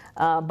guys,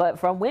 but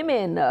from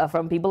women,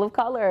 from people of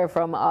color,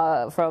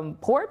 from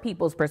poor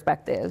people's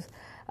perspectives.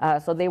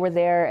 So they were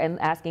there and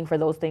asking for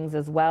those things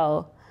as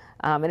well.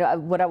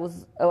 And what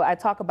I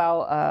talk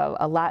about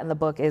a lot in the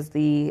book is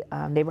the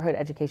Neighborhood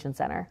Education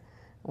Center,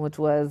 which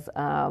was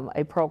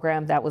a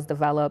program that was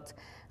developed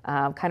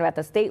kind of at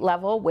the state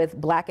level with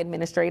black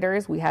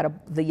administrators. We had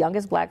the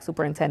youngest black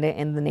superintendent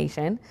in the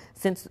nation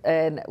since,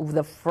 and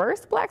the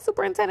first black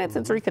superintendent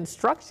since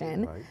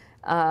Reconstruction.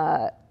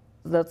 Right.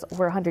 That's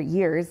for 100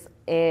 years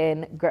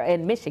in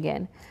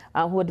Michigan,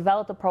 who had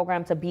developed a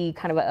program to be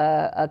kind of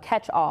a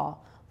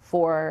catch-all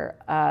for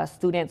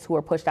students who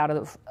were pushed out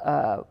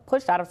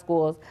of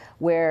schools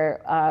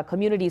where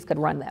communities could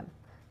run them.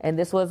 And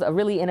this was a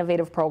really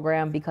innovative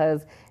program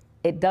because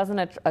it doesn't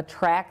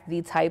attract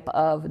the type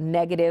of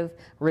negative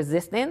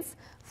resistance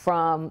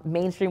from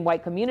mainstream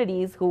white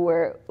communities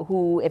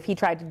who, if he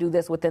tried to do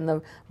this within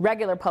the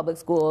regular public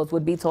schools,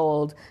 would be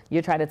told,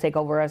 you're trying to take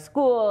over our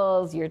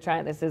schools,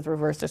 this is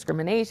reverse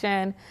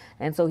discrimination.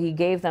 And so he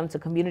gave them to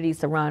communities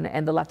to run,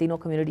 and the Latino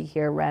community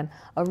here ran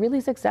a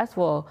really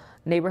successful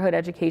neighborhood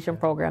education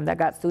program that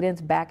got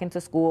students back into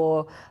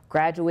school,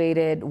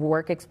 graduated,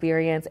 work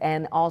experience,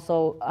 and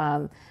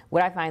also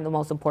what I find the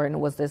most important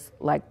was this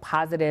like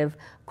positive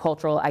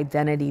cultural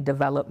identity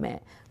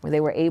development, where they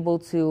were able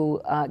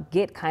to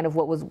get kind of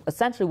what was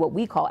essentially what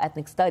we call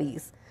ethnic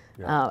studies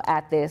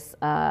at this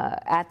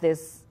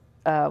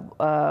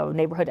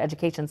neighborhood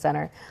education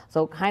center.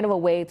 So kind of a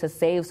way to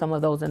save some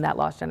of those in that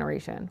lost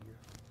generation.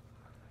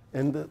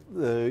 And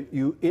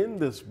you end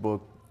this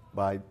book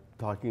by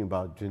talking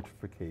about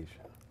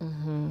gentrification.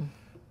 Mm-hmm.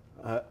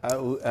 I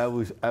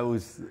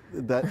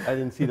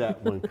didn't see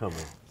that one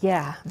coming.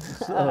 Yeah.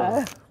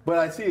 But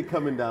I see it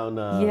coming down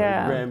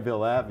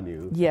Granville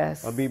Avenue.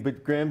 Yes. I mean,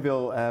 but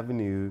Granville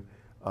Avenue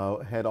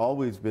had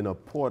always been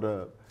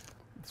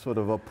sort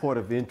of a port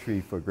of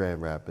entry for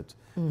Grand Rapids.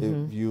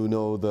 Mm-hmm. If you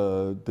know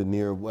the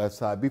near west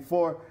side.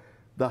 Before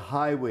the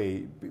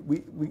highway,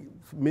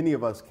 many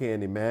of us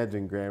can't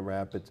imagine Grand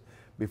Rapids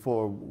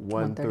before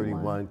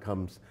 131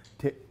 comes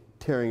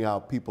tearing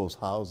out people's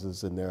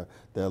houses and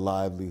their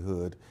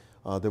livelihood.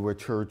 There were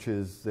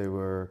churches, there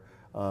were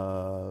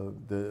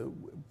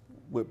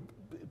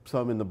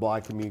some in the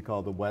black community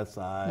called the West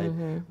Side,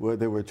 mm-hmm. where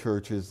there were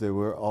churches, there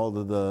were all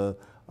of the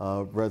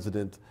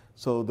residents.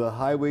 So the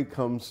highway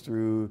comes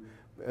through.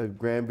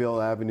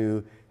 Granville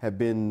Avenue had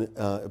been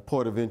a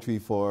port of entry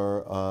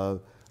for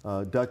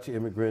Dutch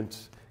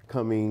immigrants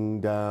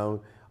coming down.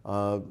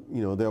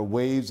 There are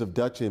waves of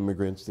Dutch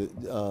immigrants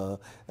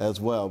as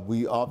well.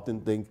 We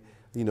often think,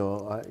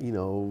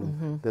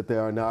 mm-hmm. that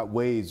there are not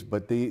waves,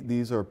 but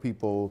these are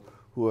people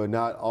who are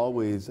not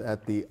always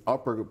at the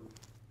upper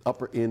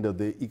end of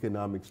the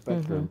economic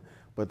spectrum,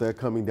 mm-hmm. but they're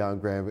coming down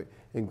Granville.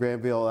 And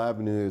Granville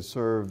Avenue has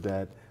served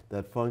that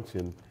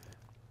function.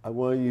 I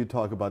want you to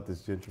talk about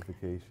this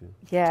gentrification.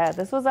 Yeah,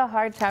 this was a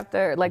hard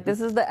chapter. Like, this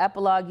is the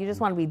epilogue. You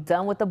just want to be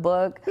done with the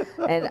book.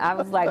 And I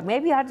was like,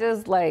 maybe I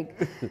just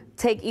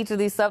take each of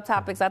these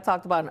subtopics I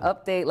talked about and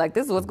update. Like,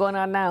 this is what's going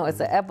on now.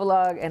 It's an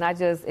epilogue. And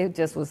it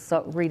just was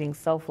reading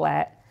so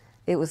flat.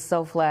 It was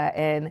so flat.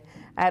 And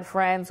I had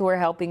friends who were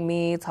helping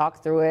me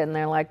talk through it. And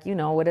they're like,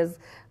 what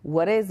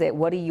is it?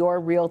 What are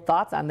your real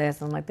thoughts on this?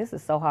 And I'm like, this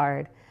is so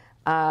hard.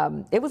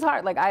 It was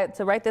hard.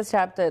 To write this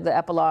chapter, the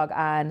epilogue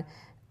on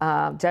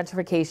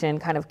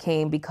gentrification kind of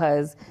came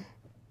because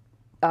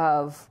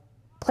of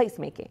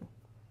placemaking,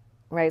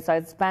 right? So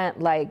I spent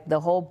the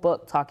whole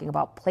book talking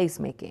about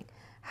placemaking,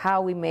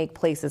 how we make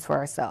places for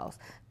ourselves,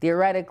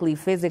 theoretically,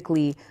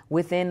 physically,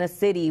 within a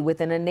city,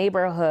 within a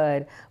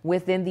neighborhood,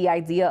 within the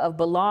idea of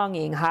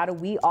belonging. How do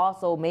we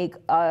also make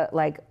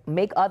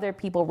other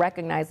people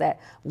recognize that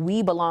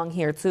we belong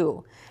here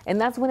too? And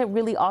that's when it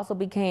really also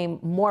became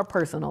more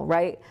personal,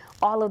 right?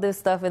 All of this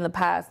stuff in the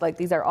past,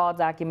 these are all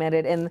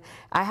documented. And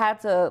I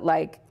had to,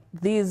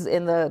 these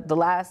in the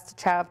last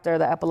chapter,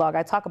 the epilogue,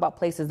 I talk about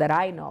places that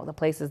I know, the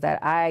places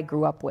that I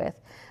grew up with.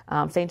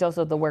 St.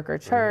 Joseph the Worker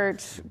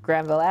Church,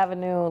 Granville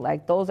Avenue,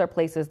 those are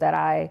places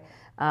that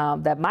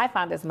that my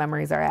fondest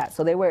memories are at.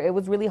 So it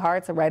was really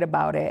hard to write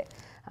about it.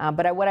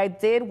 But what I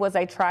did was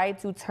I tried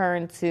to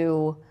turn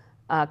to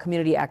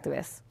community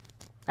activists.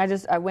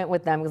 I went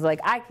with them because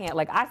I can't,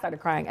 I started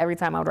crying every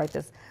time I would write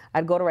this.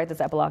 I'd go to write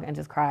this epilogue and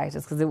just cry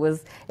just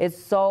because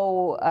it's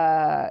so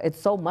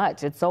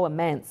much, it's so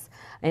immense.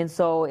 And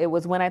so it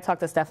was when I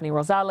talked to Stephanie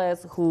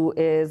Rosales, who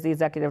is the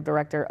executive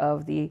director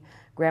of the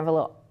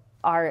Granville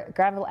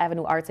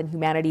Avenue Arts and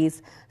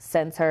Humanities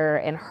Center,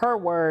 and her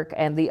work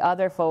and the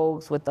other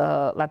folks with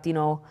the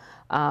Latino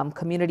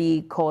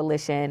Community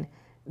Coalition,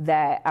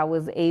 that I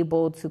was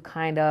able to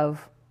kind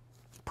of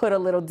put a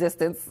little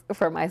distance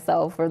for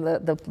myself from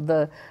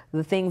the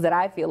things that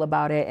I feel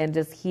about it, and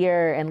just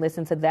hear and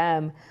listen to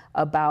them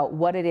about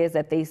what it is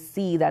that they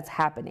see that's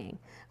happening.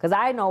 Because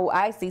I know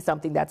I see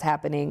something that's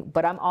happening,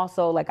 but I'm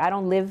also I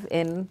don't live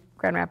in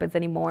Grand Rapids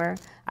anymore.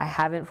 I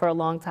haven't for a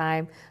long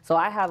time. So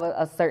I have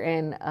a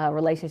certain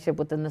relationship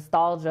with the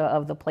nostalgia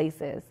of the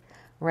places,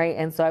 right?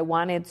 And so I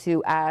wanted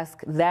to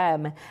ask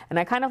them, and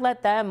I kind of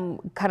let them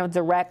kind of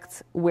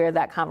direct where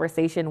that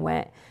conversation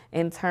went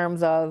in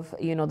terms of,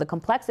 the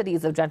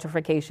complexities of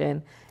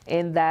gentrification,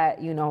 in that,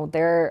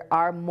 there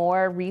are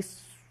more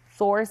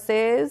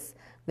resources,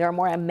 there are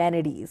more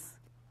amenities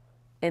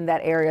in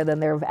that area than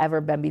there have ever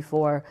been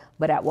before,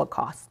 but at what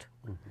cost?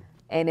 Mm-hmm.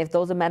 And if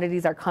those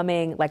amenities are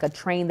coming like a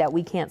train that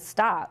we can't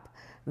stop,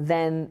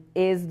 then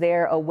is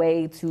there a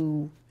way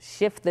to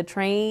shift the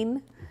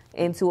train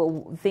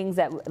into things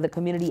that the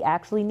community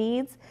actually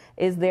needs?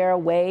 Is there a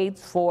way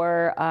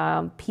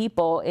for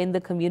people in the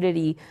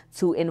community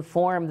to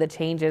inform the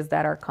changes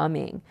that are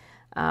coming,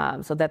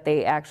 so that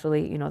they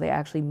actually, they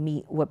actually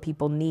meet what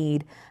people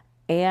need?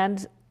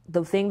 And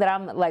the thing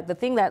that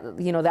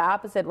the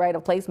opposite, right,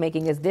 of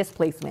placemaking is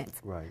displacement.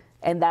 Right.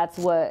 And that's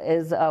what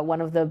is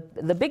one of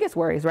the biggest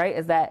worries, right,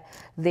 is that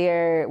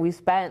we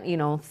spent,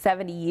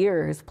 70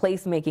 years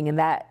placemaking in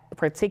that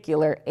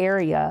particular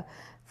area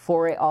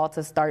for it all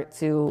to start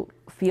to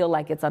feel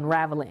like it's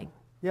unraveling.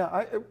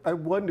 Yeah, I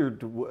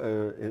wondered,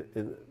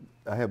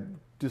 I have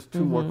just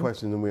two more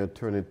questions and we'll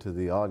turn it to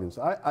the audience.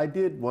 I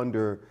did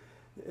wonder,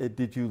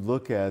 did you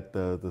look at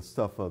the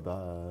stuff of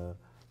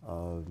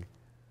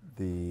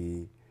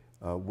the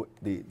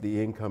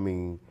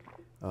incoming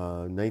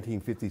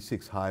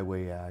 1956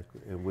 Highway Act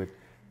with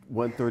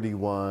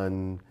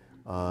 131,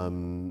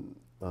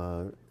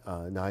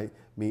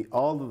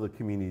 all of the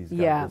communities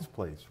got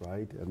displaced,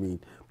 right? I mean,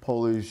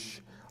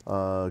 Polish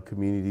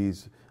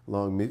communities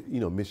along,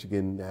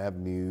 Michigan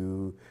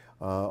Avenue,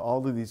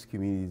 all of these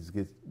communities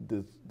get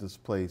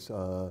displaced.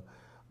 And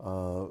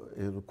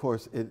of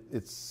course,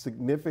 it's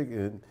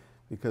significant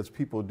because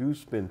people do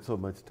spend so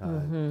much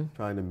time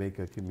trying to make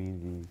a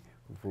community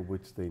for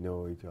which they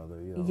know each other.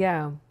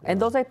 Yeah,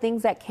 and those are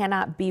things that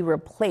cannot be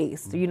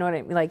replaced. You know what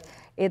I mean?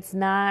 It's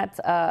not,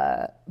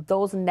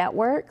 those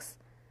networks,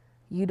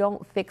 you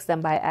don't fix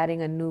them by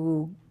adding a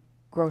new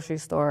grocery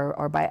store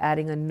or by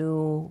adding a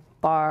new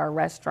bar,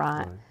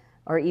 restaurant. Right.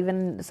 Or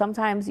even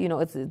sometimes,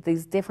 it's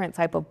these different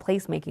type of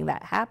placemaking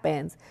that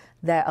happens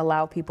that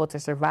allow people to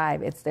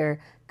survive. It's their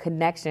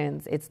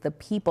connections. It's the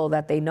people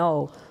that they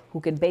know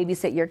who can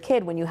babysit your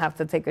kid when you have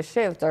to take a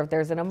shift, or if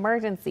there's an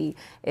emergency.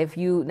 If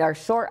you are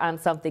short on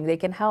something, they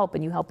can help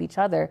and you help each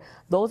other.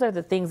 Those are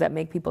the things that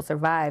make people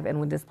survive. And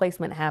when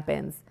displacement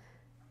happens,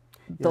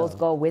 those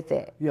go with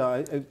it.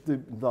 Yeah,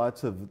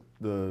 lots of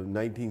the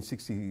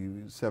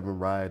 1967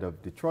 riot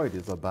of Detroit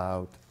is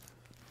about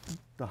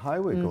the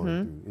highway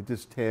going through. It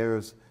just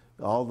tears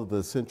all of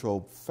the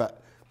central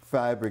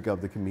fabric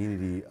of the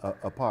community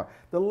apart.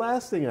 The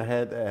last thing I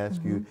had to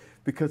ask you,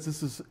 because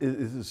this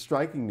is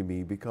striking to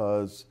me,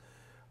 because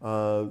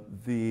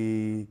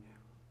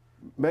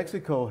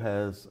Mexico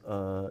has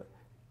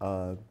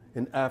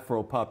an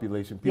Afro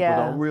population. People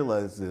don't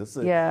realize this.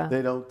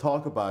 They don't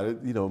talk about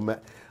it.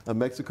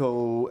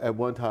 Mexico at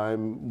one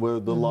time were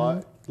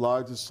the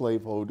largest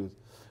slaveholders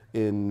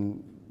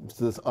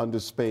under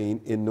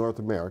Spain in North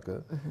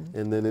America,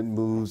 and then it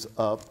moves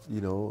up,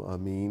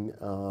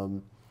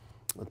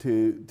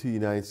 to the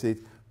United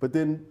States. But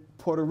then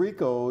Puerto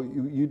Rico,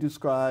 you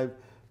describe,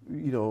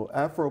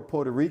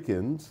 Afro-Puerto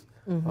Ricans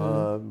as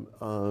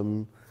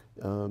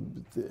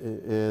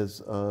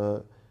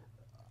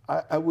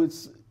I would,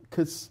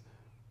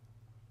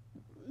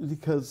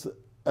 because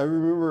I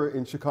remember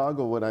in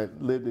Chicago, when I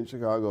lived in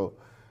Chicago,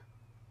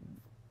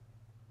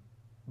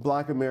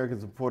 Black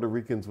Americans and Puerto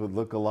Ricans would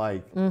look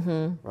alike,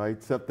 right?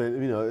 Except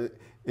that,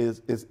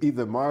 it's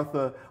either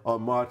Martha or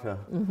Marta,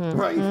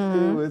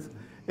 right?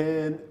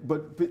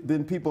 But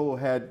then people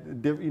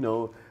had different,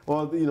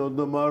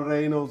 the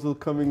Morenos were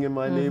coming in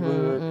my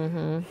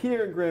neighborhood.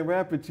 Here in Grand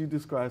Rapids, you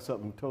described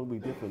something totally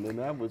different, and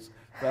that was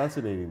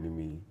fascinating to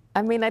me.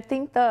 I mean, I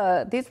think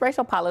these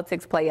racial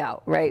politics play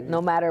out, right?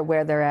 No matter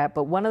where they're at.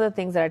 But one of the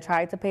things that I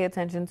tried to pay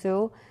attention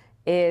to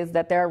is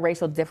that there are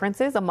racial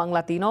differences among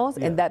Latinos,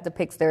 and that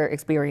depicts their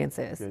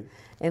experiences. Okay.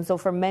 And so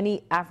for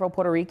many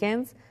Afro-Puerto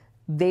Ricans,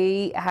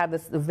 they had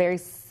this very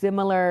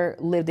similar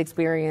lived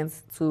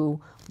experience to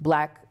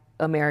Black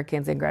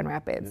Americans in Grand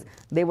Rapids.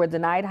 They were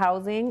denied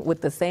housing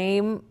with the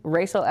same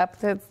racial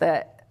epithets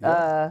that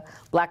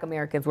Black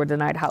Americans were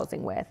denied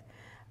housing with.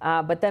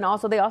 But then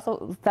also, they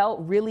also felt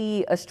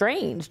really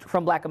estranged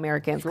from Black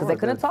Americans because Sure, they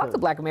couldn't talk to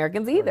Black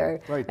Americans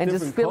either. Right. And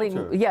just feeling,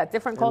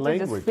 different culture,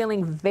 just language.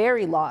 feeling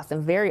very lost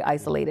and very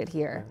isolated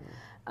here.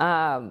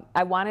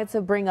 I wanted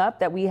to bring up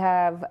that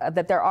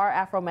that there are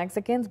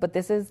Afro-Mexicans, but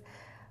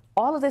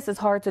all of this is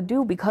hard to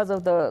do because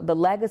of the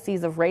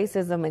legacies of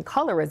racism and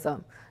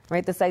colorism,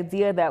 right? This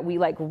idea that we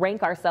like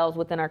rank ourselves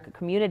within our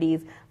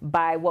communities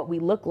by what we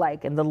look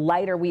like, and the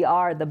lighter we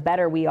are, the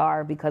better we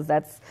are, because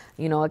that's,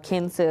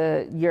 akin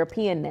to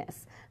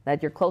Europeanness,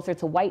 that you're closer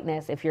to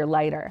whiteness if you're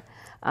lighter.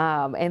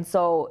 And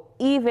so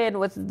even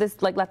with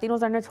this, like,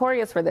 Latinos are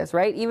notorious for this,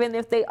 right? Even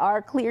if they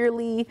are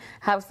clearly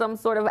have some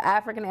sort of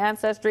African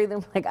ancestry, they're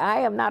like,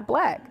 I am not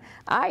Black.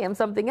 I am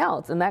something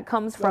else. And that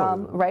comes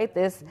from, right,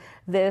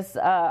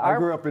 I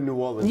grew up in New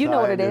Orleans. You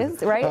know what it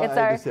is, right?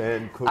 It's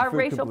our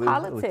racial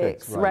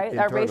politics, right?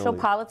 Our racial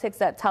politics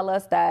that tell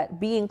us that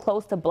being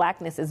close to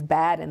Blackness is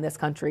bad in this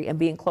country and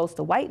being close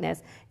to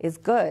whiteness is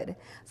good.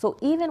 So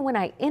even when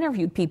I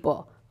interviewed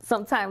people,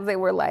 sometimes they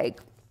were like,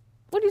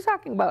 what are you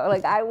talking about?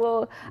 Like,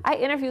 I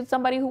interviewed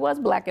somebody who was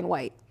Black and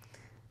white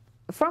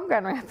from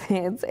Grand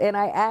Rapids, and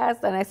I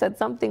asked, and I said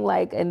something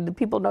like, and do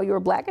people know you were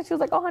Black? And she was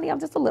like, oh, honey, I'm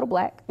just a little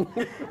Black.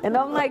 And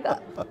I'm like,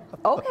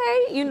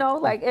 okay, and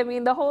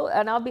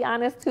I'll be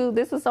honest too,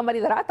 this is somebody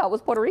that I thought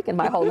was Puerto Rican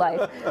my whole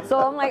life. So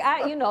I'm like,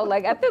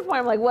 at this point,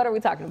 I'm like, what are we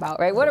talking about,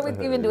 right? What are we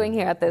even doing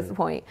here at this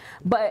point?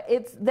 But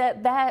it's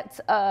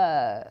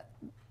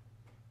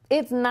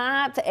it's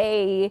not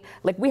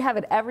we have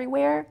it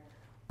everywhere,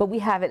 but we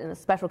have it in a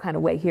special kind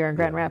of way here in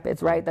Grand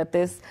Rapids, right? That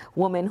this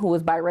woman who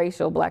was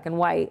biracial, Black and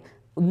white,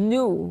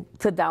 knew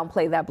to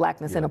downplay that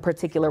Blackness in a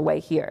particular way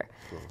here.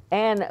 Sure.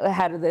 And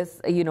had this,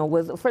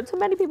 was, for too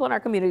many people in our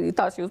community,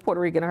 thought she was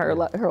Puerto Rican her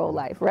whole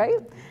life, right?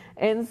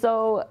 And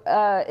so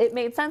it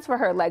made sense for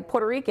her. Like,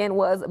 Puerto Rican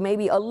was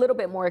maybe a little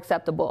bit more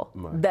acceptable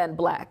than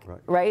Black,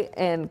 right?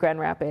 In Grand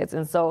Rapids.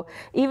 And so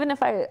even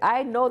if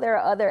I know there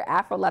are other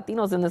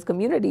Afro-Latinos in this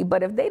community,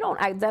 but if they don't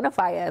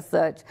identify as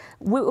such,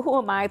 who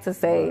am I to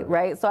say,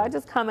 right? So I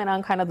just comment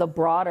on kind of the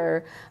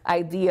broader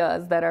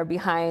ideas that are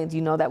behind,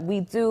 that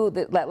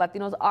that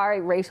Latinos are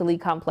a racially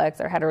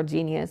complex or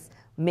heterogeneous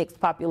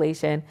mixed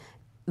population.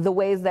 The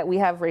ways that we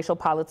have racial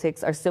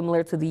politics are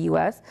similar to the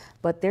U.S.,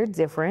 but they're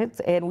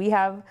different. And we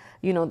have,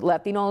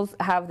 Latinos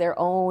have their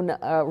own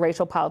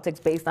racial politics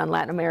based on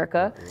Latin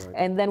America. Right.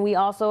 And then we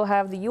also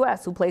have the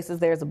U.S. who places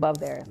theirs above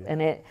theirs. Yeah.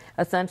 And it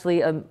essentially,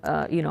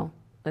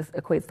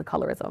 equates to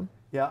colorism.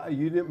 Yeah,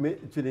 you didn't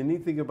mention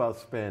anything about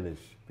Spanish,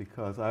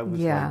 because I was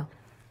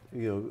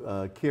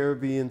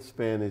Caribbean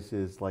Spanish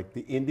is like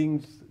the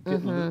endings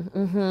get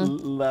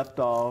left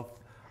off.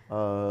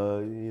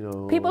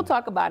 People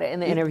talk about it in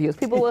the interviews.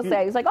 People will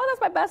say, he's like, oh,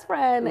 that's my best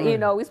friend.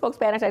 Right. We spoke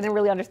Spanish. I didn't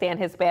really understand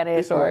his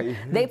Spanish. Or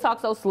they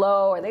talk so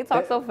slow, or they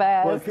talk so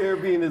fast. Well,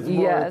 Caribbean is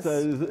more,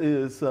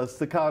 is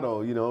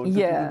staccato,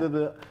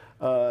 Yeah.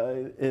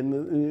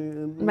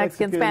 In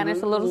Mexican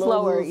Spanish a little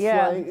slower,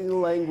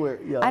 language.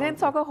 I didn't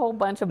talk a whole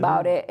bunch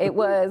about it. It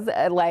was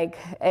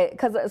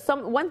because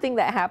one thing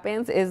that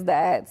happens is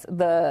that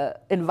the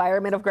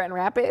environment of Grand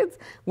Rapids,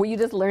 where you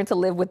just learn to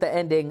live with the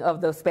ending of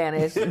the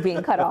Spanish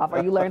being cut off,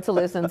 or you learn to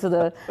listen to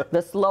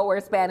the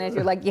slower Spanish.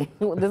 You're like,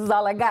 this is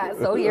all I got,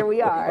 so here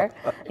we are.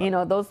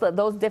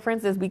 Those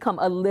differences become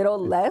a little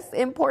less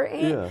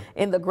important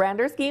in the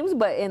grander schemes,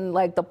 but in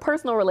like the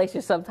personal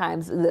relationships,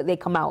 sometimes they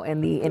come out in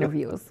the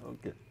interviews.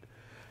 Okay.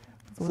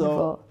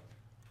 So,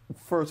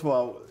 first of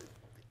all,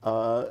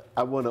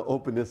 I want to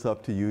open this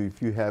up to you.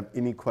 If you have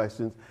any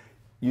questions,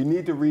 you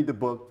need to read the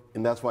book,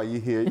 and that's why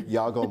you're here.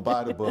 Y'all gonna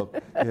buy the book.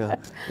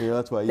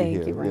 That's why you're here.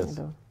 Thank you,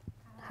 Randall.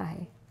 Yes.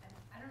 Hi.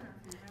 I don't know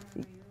if you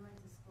remember, we went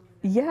to school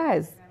together.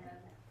 Yes.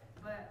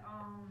 But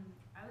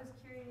I was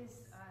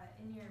curious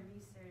in your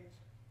research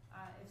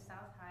if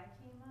South High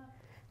came up,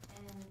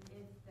 and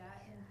if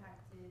that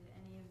impacted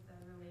any of the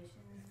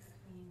relations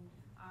between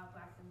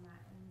Black and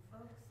Latin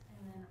folks,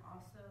 and then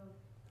also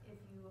if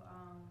you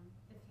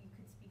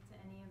could speak to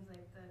any of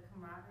like the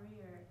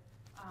camaraderie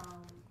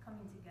or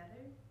coming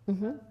together of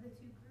the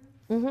two groups,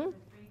 the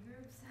three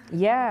groups,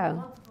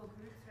 multiple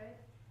groups, right?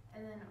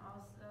 And then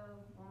also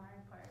one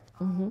more part,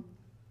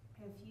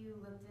 if you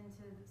looked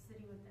into the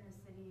city within a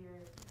city, or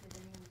if you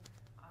did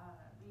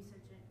any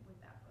research with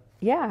that book.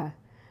 Yeah.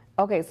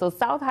 Okay, so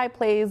South High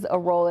plays a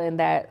role in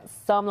that.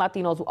 Some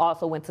Latinos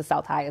also went to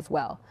South High as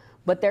well,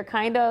 but they're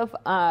kind of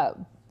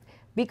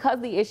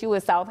because the issue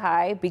with South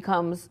High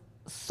becomes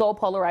so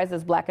polarized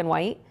as Black and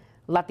white,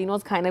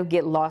 Latinos kind of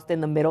get lost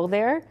in the middle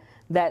there,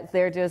 that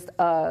they're just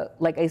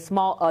like a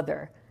small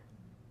other,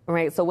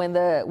 right? So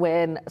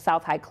when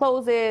South High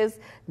closes,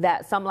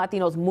 that some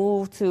Latinos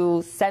move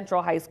to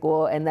Central High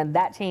School, and then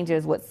that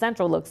changes what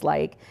Central looks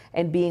like,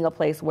 and being a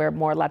place where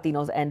more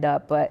Latinos end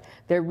up. But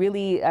they're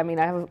really, I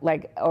have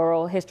like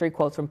oral history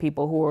quotes from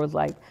people who were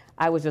like,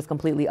 I was just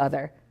completely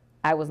other.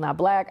 I was not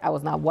Black, I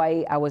was not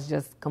white, I was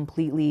just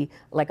completely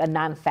like a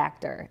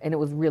non-factor, and it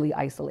was really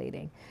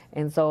isolating.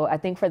 And so I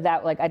think for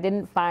that, like, I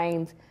didn't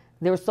find,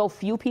 there were so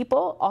few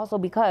people, also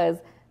because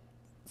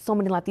so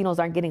many Latinos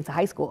aren't getting to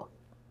high school.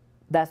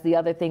 That's the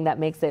other thing that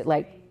makes it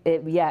like,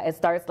 it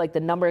starts like the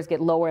numbers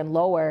get lower and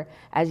lower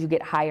as you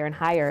get higher and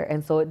higher.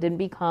 And so it didn't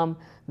become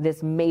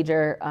this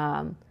major,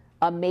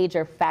 a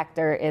major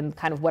factor in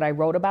kind of what I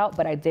wrote about,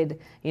 but I did,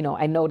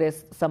 I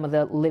noticed some of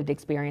the lived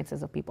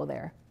experiences of people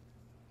there.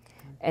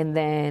 And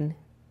then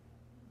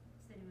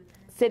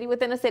City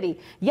Within a City.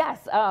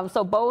 Yes,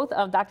 so both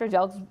Dr.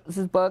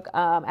 Jelks' book,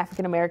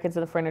 African Americans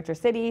in the Furniture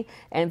City,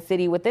 and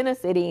City Within a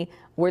City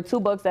were two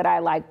books that I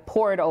like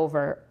pored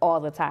over all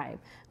the time,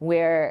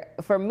 where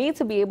for me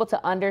to be able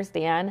to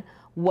understand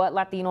what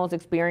Latino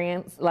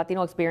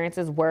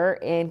experiences were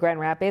in Grand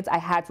Rapids, I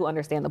had to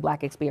understand the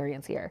Black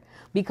experience here,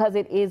 because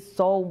it is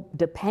so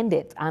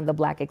dependent on the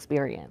Black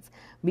experience.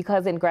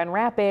 Because in Grand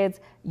Rapids,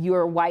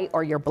 you're white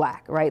or you're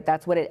Black, right?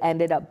 That's what it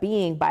ended up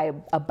being by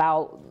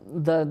about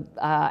the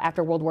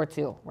after World War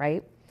II,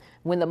 right?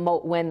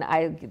 When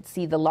I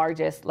see the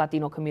largest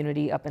Latino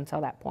community up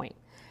until that point.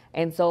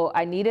 And so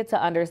I needed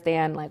to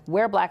understand like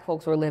where Black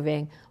folks were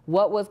living,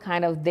 what was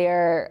kind of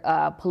their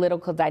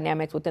political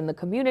dynamics within the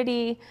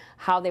community,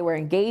 how they were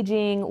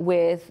engaging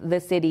with the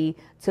city,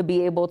 to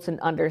be able to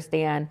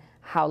understand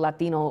how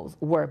Latinos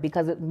were,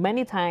 because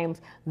many times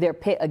they're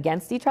pit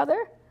against each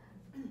other.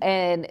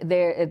 And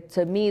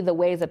to me, the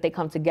ways that they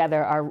come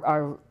together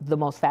are the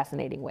most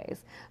fascinating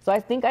ways. So I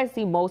think I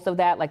see most of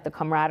that, like the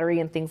camaraderie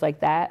and things like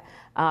that,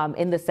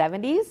 in the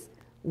 70s,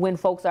 when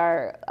folks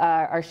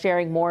are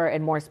sharing more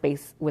and more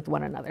space with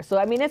one another. So,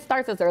 I mean, it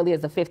starts as early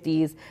as the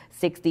 50s,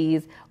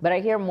 60s, but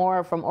I hear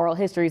more from oral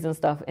histories and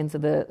stuff into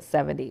the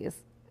 70s.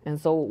 And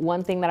so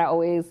one thing that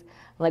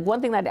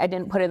I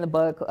didn't put in the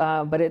book,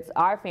 but it's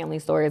our family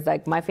story, is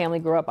like my family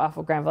grew up off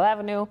of Granville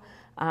Avenue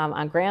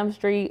on Graham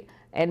Street.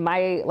 And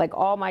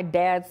all my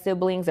dad's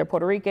siblings are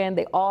Puerto Rican.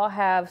 They all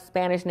have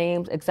Spanish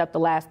names except the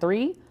last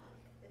three.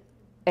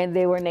 And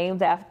they were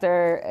named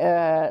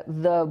after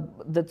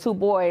the two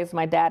boys,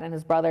 my dad and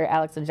his brother,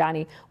 Alex and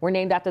Johnny, were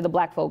named after the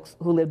Black folks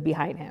who lived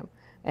behind him.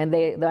 And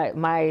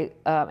my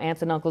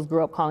aunts and uncles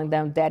grew up calling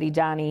them Daddy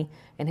Johnny,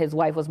 and his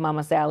wife was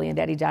Mama Sally, and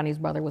Daddy Johnny's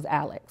brother was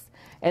Alex.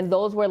 And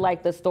those were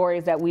like the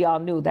stories that we all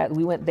knew, that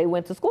they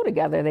went to school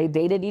together. They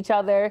dated each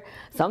other.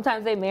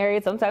 Sometimes they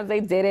married, sometimes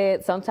they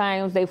didn't.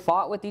 Sometimes they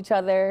fought with each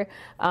other.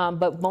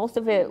 But most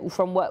of it,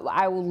 from what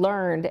I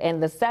learned in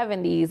the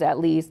 70s at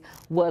least,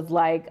 was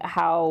like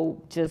how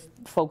just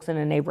folks in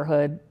the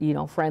neighborhood,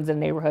 friends in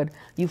the neighborhood,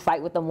 you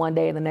fight with them one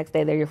day and the next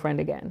day they're your friend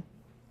again.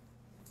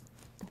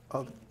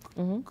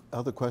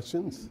 Other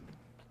questions?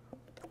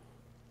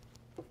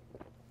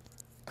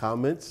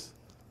 Comments?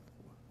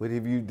 What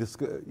have you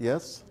discussed?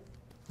 Yes?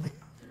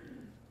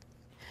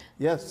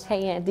 Yes.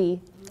 Hey, Andy.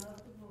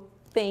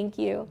 Thank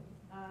you.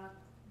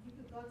 You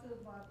could talk to us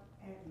about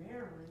Aunt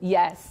Marilyn.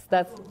 Yes,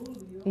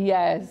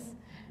 yes.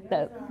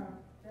 That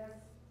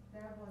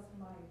was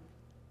my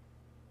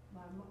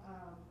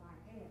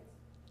aunt.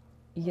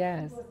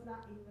 Yes. She was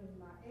not even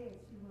my aunt.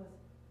 She was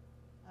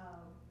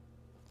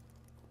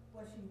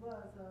what she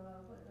was.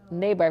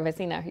 Neighbor,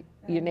 vecina,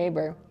 your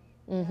neighbor.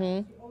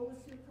 Mm-hmm. She always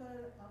took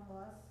care of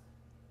us.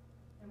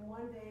 And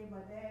one day, my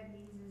dad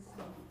needed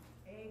some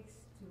eggs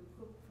to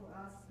cook for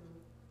us to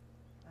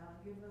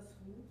give us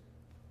food,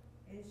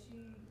 and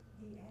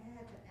he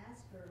had to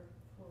ask her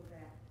for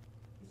that.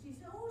 And she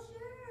said, "Oh,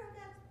 sure, I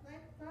got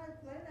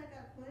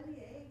plenty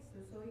of eggs."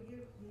 So she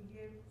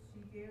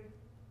gave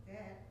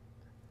Dad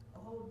a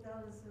whole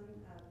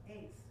dozen of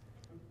eggs.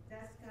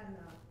 That's kind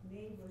of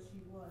neighbor she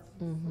was.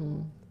 She was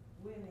so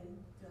willing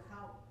to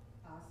help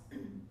us.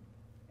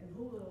 And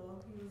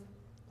Julio, he was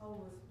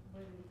always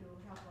willing to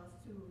help us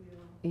too,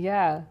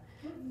 Yeah.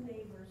 Good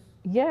neighbors.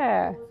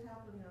 Yeah. Always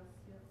helping us.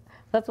 Yeah.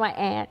 That's my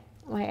aunt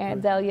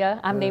Delia.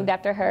 I'm named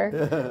after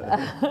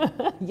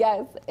her.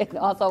 Yes, and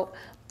also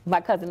my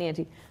cousin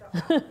Angie. So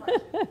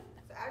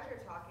as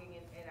you're talking,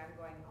 and I'm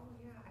going, oh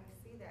yeah, I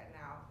see that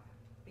now,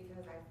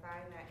 because I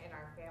find that in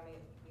our family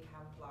we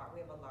have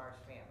a large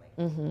family,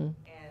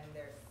 and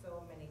there's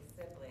so many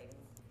siblings,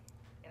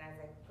 and as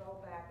I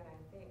go back and I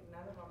think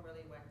none of them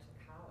really went to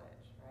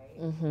college, right?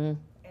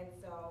 And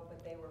so, but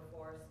they were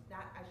forced.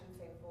 I shouldn't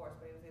say forced,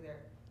 but it was either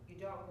you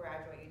don't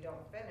graduate, you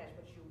don't finish,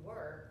 but you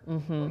work, or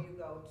you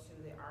go to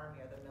the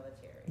army or the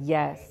military.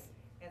 Yes.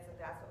 Right? And so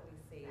that's what we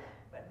see,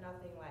 but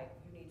nothing like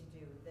you need to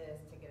do this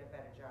to get a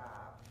better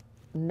job.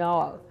 No.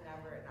 That was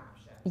never an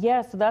option.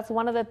 Yeah, so that's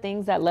one of the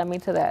things that led me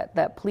to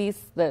that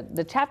police,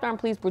 the chapter on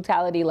police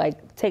brutality,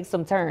 like, takes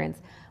some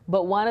turns.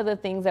 But one of the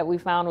things that we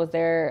found was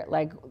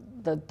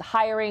the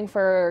hiring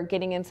for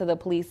getting into the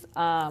police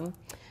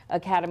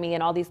academy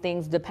and all these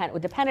things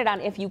depended on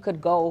if you could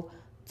go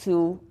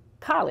to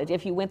college,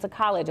 if you went to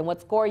college and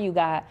what score you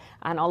got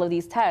on all of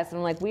these tests.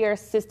 And we are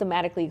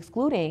systematically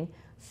excluding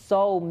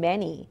so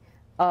many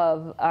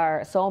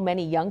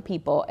young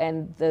people,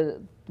 and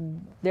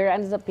there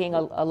ends up being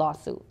a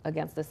lawsuit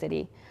against the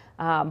city.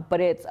 But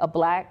it's a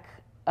black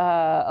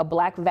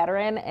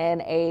veteran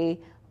and a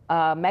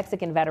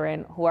Mexican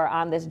veteran who are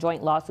on this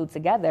joint lawsuit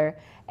together,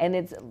 and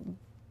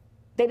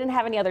they didn't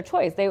have any other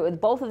choice.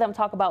 Both of them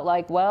talk about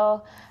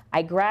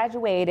I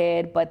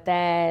graduated, but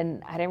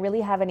then I didn't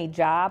really have any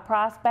job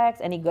prospects,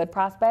 any good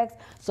prospects.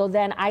 So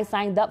then I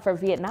signed up for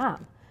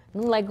Vietnam.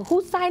 I'm like,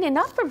 who's signing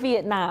up for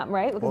Vietnam,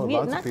 right? Because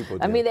lots of people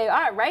I do. mean, they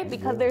are, right?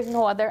 Because there's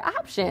no other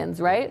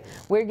options, right?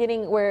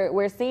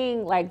 We're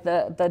seeing like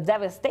the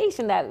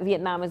devastation that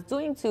Vietnam is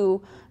doing to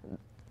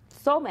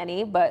so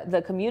many, but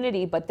the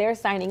community, but they're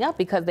signing up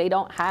because they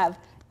don't have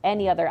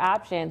any other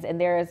options. And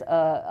there's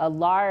a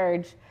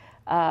large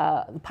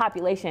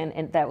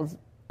population that was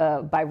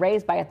by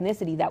race, by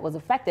ethnicity, that was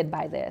affected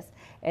by this.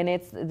 And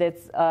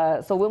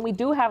so when we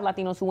do have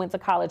Latinos who went to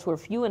college, who are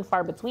few and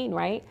far between,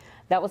 right?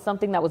 That was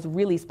something that was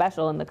really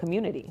special in the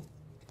community.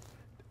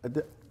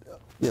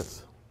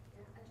 Yes.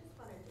 I just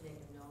wanted to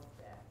make a note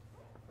that,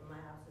 from my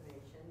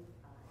observation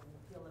in the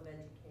field of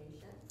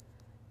education,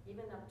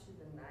 even up to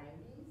the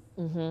 90s,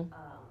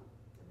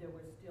 there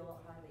were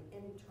still hardly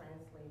any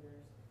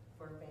translators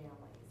for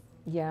families.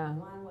 Yeah.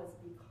 One was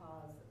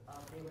because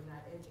they were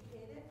not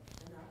educated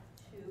enough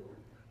to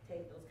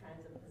take those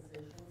kinds of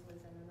positions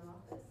within an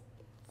office.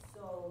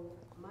 So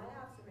my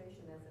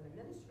observation as an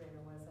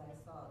administrator was I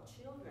saw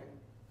children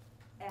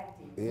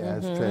acting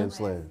as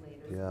translators,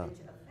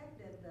 which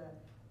affected the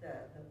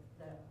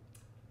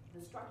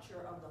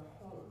structure of the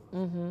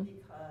home,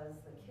 because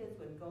the kids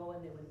would go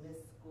and they would miss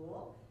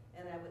school,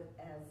 and I would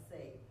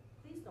say,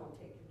 please don't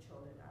take your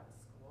children out of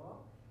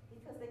school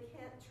because they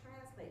can't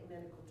translate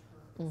medical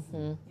terms.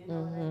 You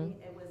know what I mean?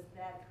 It was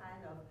that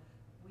kind of,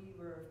 we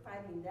were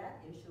fighting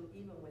that issue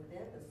even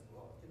within the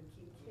school to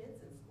keep kids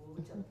in school,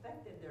 which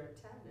affected their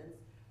attendance,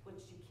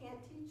 which you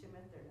can't teach them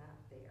if they're not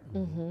there.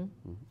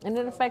 And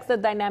it affects the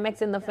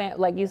dynamics in the family,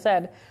 like you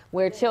said,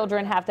 where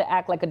children have to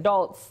act like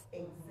adults.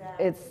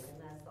 Exactly, and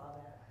I saw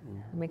that.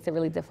 It makes it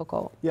really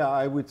difficult. Yeah,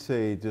 I would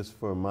say, just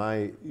for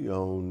my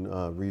own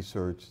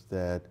research,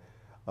 that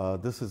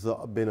this has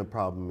been a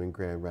problem in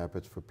Grand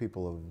Rapids for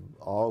people of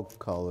all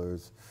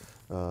colors,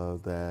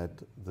 that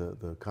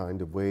the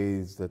kind of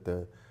ways that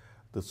the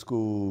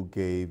school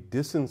gave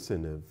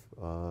disincentive.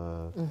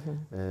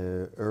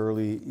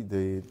 Early,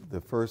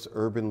 the first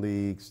Urban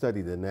League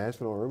study, the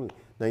National Urban League,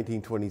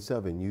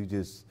 1927,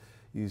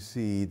 you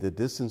see the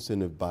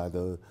disincentive by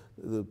the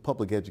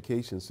public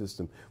education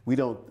system. We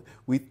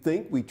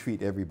think we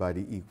treat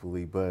everybody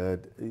equally,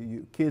 but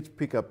kids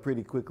pick up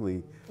pretty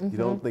quickly. You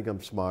don't think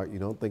I'm smart, you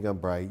don't think I'm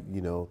bright,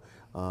 you know.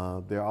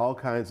 There are all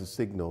kinds of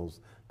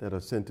signals that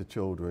are sent to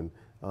children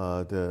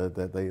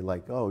that they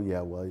like, oh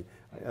yeah, well,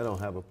 I don't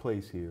have a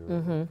place here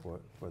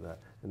for that.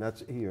 And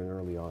that's here and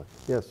early on.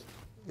 Yes,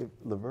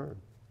 Laverne.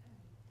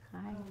 Hi.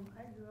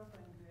 I grew up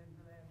on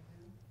Granville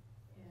Avenue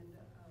and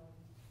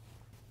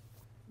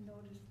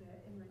noticed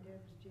that, and my dad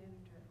was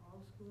janitor at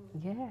all schools,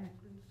 Yeah.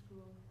 Franklin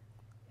School,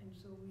 and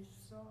so we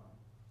saw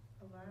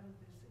a lot of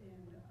this,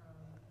 and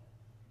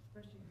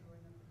especially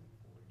growing up in the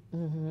 40s,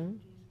 50s,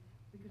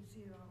 we could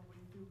see it all the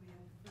way through. We had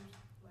the first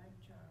black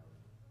child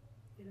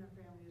in our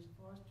family as a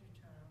foster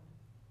child,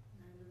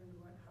 and I learned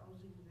what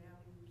housing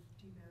values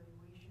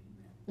devaluation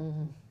meant.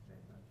 I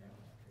thought that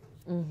was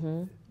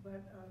crazy.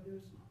 But there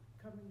was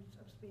coming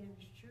of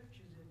Spanish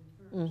churches in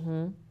first,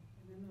 and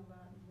then a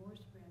lot more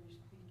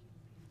Spanish-speaking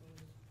people,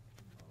 as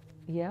we call them.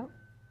 Yep.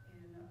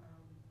 And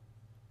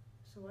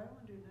so I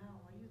wonder now,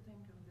 what do you think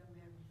of them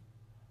having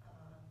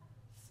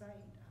site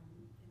in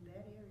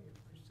that area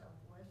for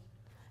Southwest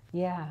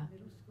Yeah.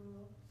 Middle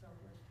School,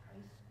 Southwest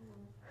High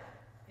School,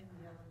 and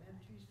the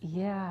elementary school?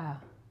 Yeah.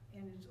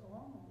 And it's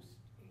almost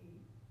a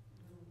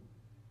little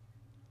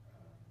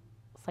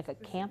It's like a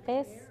specific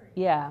campus. area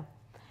Yeah.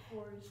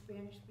 for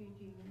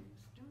Spanish-speaking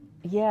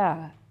students.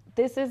 Yeah.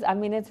 This is, I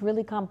mean, it's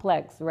really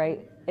complex,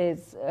 right?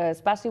 It's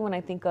especially when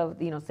I think of,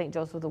 St.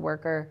 Joseph the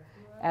Worker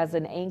as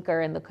an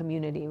anchor in the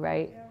community,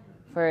 right?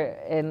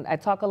 And I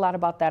talk a lot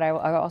about that. I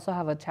also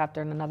have a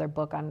chapter in another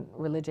book on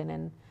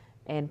religion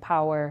and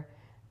power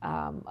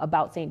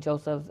about St.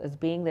 Joseph's as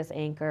being this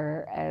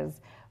anchor,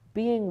 as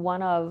being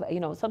one of,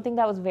 something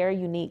that was very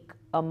unique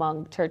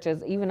among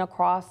churches, even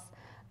across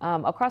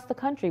the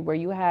country, where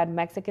you had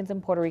Mexicans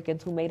and Puerto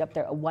Ricans who made up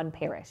their one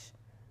parish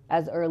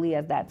as early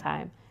as that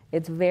time.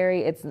 It's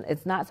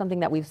not something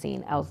that we've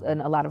seen else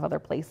in a lot of other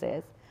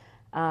places.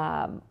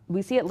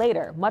 We see it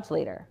later, much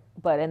later,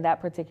 but in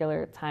that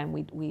particular time,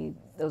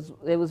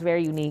 it was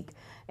very unique,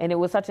 and it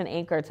was such an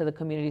anchor to the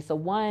community. So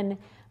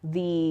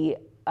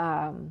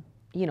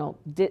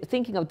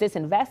thinking of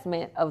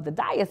disinvestment of the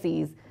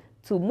diocese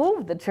to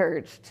move the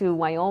church to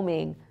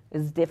Wyoming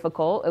is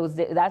difficult.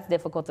 That's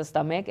difficult to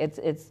stomach.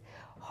 It's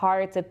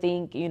hard to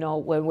think,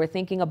 when we're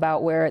thinking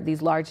about where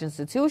these large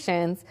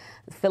institutions,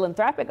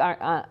 philanthropic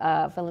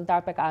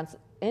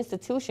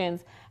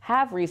institutions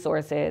have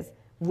resources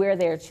where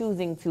they're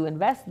choosing to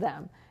invest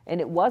them. And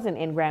it wasn't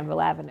in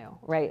Granville Avenue,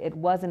 right? It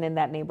wasn't in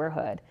that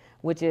neighborhood,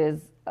 which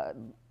is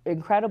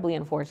incredibly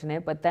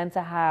unfortunate. But then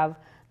to have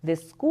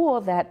this school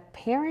that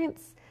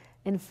parents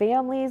and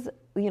families,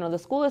 the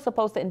school is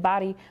supposed to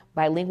embody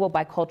bilingual,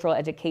 bicultural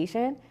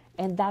education.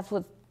 And that's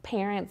what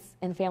parents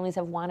and families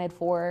have wanted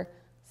for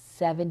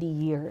 70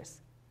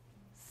 years.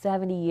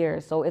 70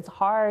 years. So it's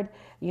hard,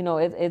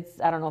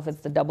 it's I don't know if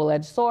it's the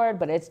double-edged sword,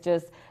 but it's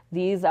just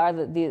These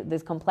are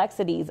these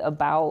complexities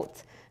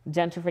about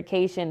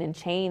gentrification and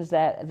change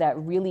that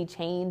really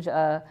change,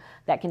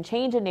 that can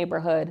change a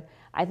neighborhood.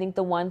 I think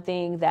the one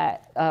thing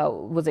that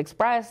was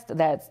expressed,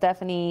 that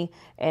Stephanie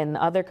and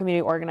other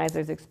community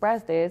organizers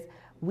expressed, is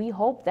we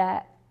hope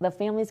that the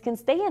families can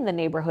stay in the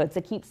neighborhood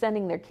to keep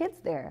sending their kids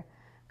there.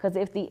 Because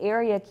if the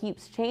area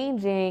keeps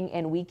changing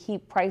and we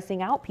keep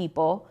pricing out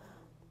people,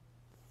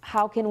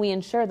 how can we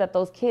ensure that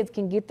those kids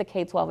can get the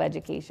K-12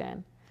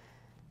 education?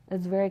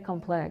 It's very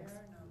complex.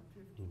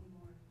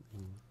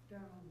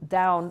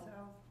 Down,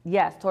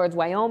 yes, towards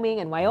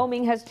Wyoming, and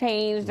Wyoming has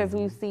changed as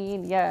we've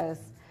seen, yes.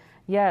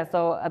 Yeah,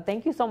 so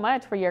thank you so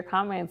much for your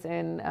comments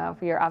and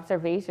for your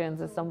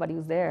observations as somebody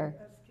who's there.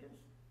 As kids,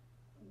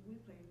 we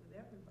played with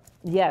everybody.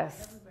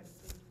 Yes. Everybody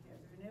played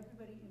together, and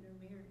everybody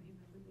intermarried,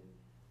 even within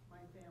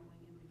my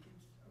family and the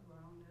kids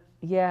around us.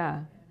 Yeah.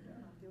 And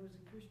there was a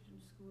Christian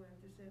school at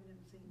this end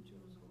and St.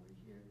 Joe's over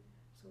here,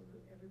 so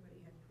that everybody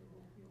had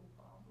parochial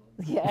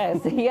problems.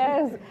 Yes,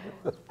 yes.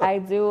 I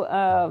do,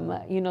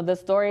 you know, the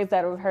stories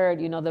that we've heard,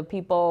 you know, the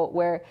people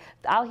where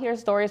I'll hear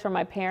stories from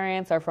my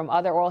parents or from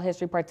other oral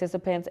history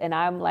participants, and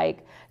I'm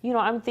like, you know,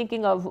 I'm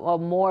thinking of a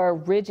more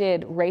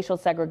rigid racial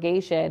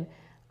segregation.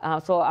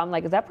 So I'm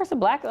like, is that person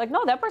black? They're like,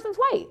 no, that person's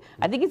white.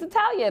 I think he's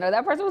Italian, or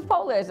that person was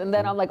Polish. And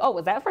then I'm like, oh,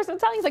 is that person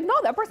Italian? He's like, no,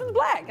 that person's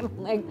black. And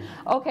I'm like,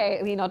 okay,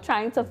 you know,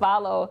 trying to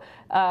follow,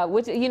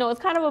 which, you know,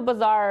 it's kind of a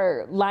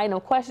bizarre line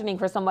of questioning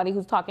for somebody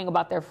who's talking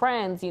about their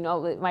friends. You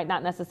know, it might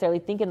not necessarily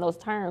think in those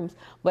terms.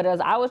 But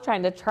as I was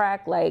trying to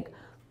track, like,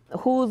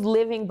 who's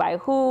living by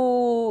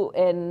who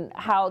and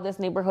how this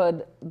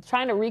neighborhood,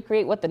 trying to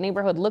recreate what the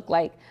neighborhood looked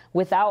like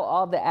without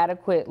all the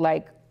adequate,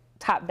 like,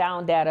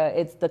 top-down data,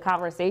 it's the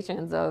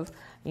conversations of,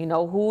 you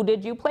know, who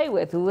did you play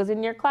with? Who was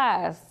in your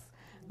class?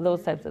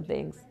 Those types of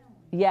things.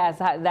 Yes,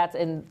 that's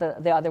in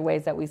the other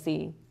ways that we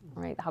see,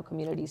 right, how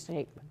communities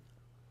shape.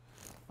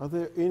 Are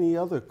there any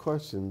other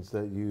questions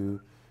that you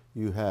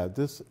have?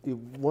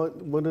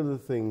 One of the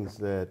things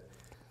that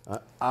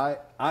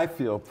I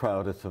feel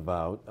proudest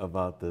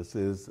about this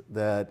is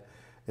that,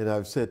 and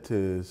I've said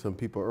to some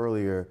people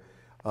earlier,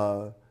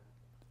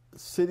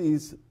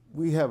 cities,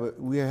 we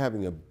are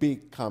having a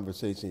big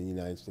conversation in the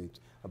United States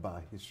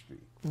about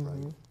history,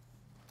 right?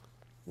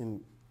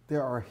 And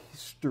there are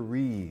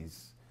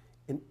histories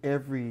in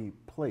every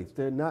place.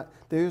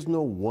 There's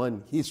no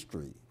one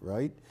history,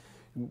 right?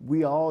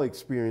 We all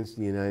experience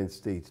the United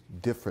States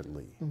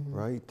differently,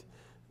 right?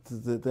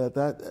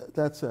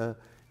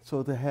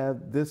 So to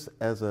have this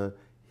as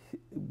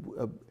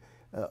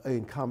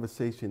in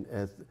conversation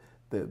as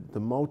the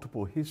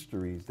multiple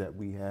histories that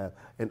we have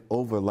and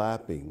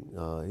overlapping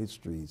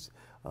histories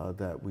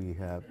that we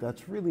have,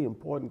 that's really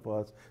important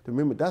for us to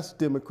remember. That's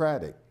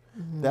democratic.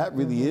 That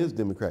really is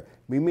democratic.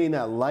 We may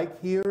not like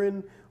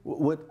hearing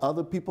what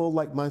other people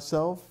like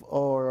myself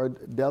or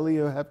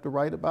Delia have to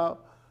write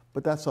about,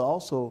 but that's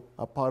also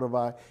a part of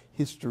our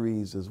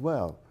histories as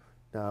well.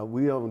 Now,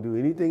 we don't do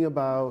anything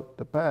about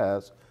the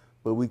past,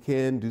 but we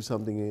can do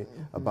something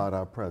about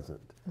our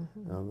present,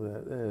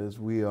 as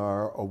we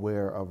are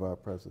aware of our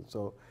present.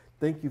 So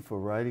thank you for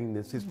writing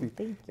this history.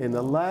 And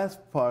the last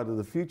part of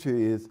the future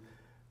is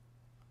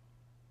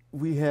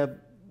we have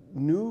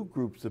new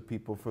groups of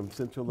people from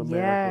Central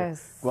America,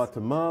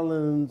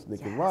 Guatemalans,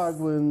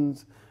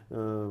 Nicaraguans,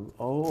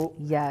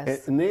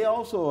 and they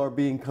also are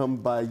being come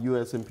by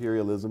U.S.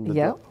 imperialism,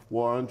 the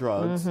war on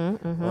drugs.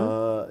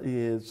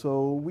 And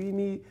so we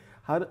need,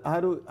 how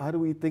do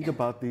we think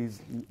about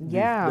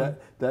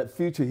that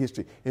future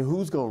history, and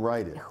who's going to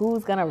write it?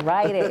 Who's going to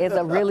write it is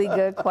a really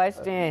good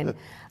question.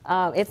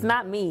 It's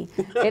not me.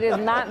 It is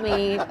not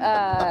me.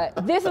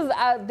 This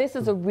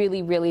is a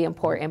really, really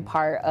important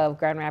part of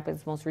Grand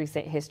Rapids' most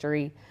recent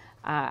history.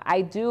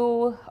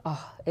 There's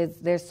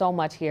so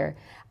much here.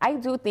 I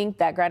do think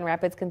that Grand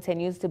Rapids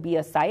continues to be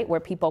a site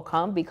where people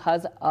come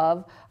because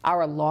of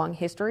our long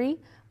history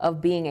of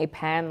being a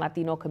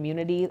pan-Latino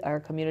community, or a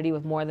community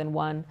with more than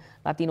one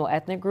Latino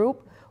ethnic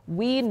group.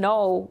 We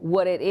know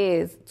what it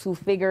is to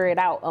figure it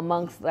out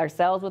amongst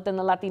ourselves within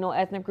the Latino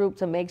ethnic group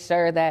to make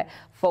sure that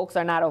folks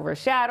are not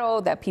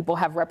overshadowed, that people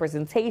have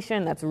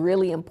representation. That's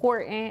really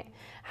important.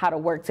 How to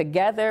work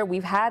together.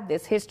 We've had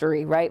this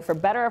history, right? For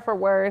better or for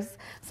worse.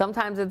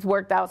 Sometimes it's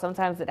worked out,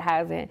 sometimes it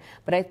hasn't.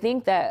 But I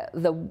think that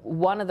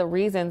one of the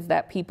reasons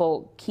that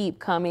people keep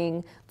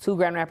coming to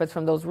Grand Rapids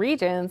from those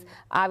regions,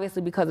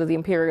 obviously because of the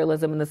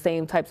imperialism and the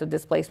same types of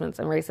displacements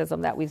and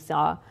racism that we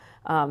saw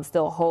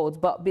still holds,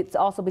 but it's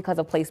also because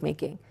of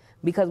placemaking.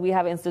 Because we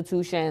have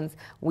institutions,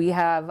 we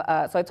have,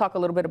 so I talk a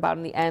little bit about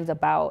in the end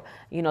about,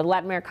 you know, the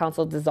Latin American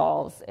Council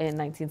dissolves in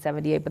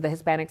 1978, but the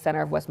Hispanic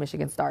Center of West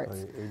Michigan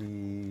starts.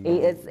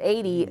 It's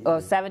 80,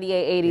 or 78,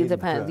 80,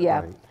 depends, yeah.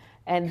 Right.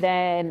 And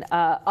then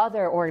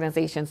other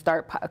organizations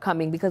start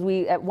coming, because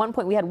at one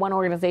point we had one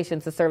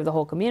organization to serve the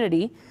whole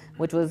community,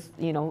 which was,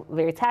 you know,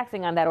 very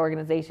taxing on that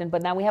organization,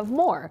 but now we have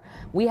more.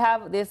 We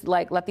have this,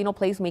 like, Latino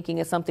placemaking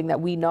is something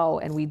that we know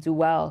and we do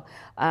well,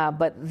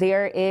 but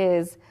there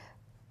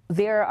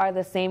are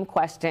the same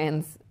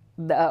questions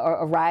that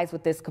arise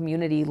with this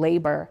community: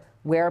 labor,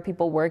 Where are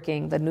people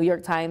working? The New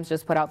York Times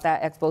just put out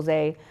that expose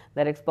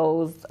that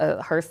exposed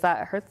her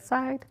side.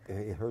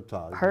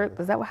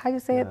 Is that how you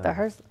say it?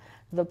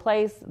 The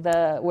place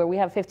where we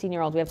have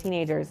 15-year-olds, we have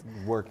teenagers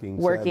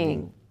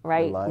working,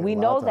 right? We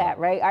know that,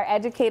 right? Our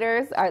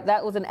educators,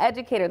 that was an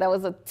educator, that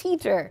was a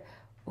teacher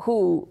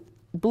who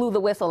blew the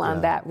whistle on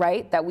that,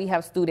 right? That we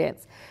have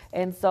students.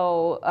 And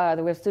so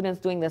we have students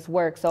doing this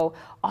work. So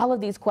all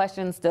of these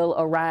questions still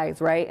arise,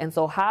 right? And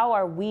so how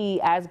are we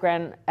as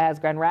Grand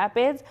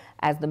Rapids,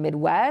 as the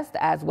Midwest,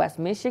 as West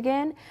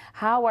Michigan,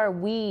 how are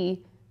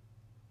we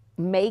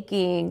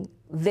making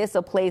this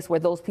a place where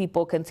those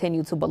people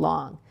continue to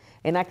belong?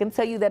 And I can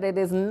tell you that it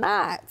is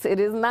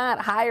not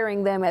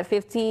hiring them at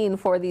 15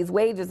 for these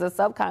wages as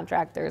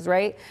subcontractors,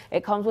 right?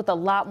 It comes with a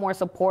lot more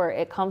support.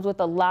 It comes with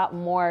a lot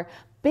more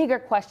bigger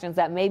questions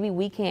that maybe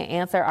we can't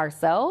answer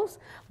ourselves,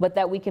 but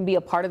that we can be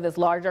a part of this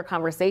larger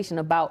conversation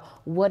about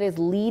what is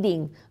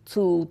leading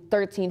to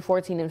 13,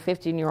 14, and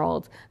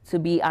 15-year-olds to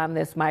be on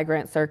this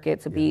migrant circuit,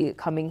 to be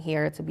coming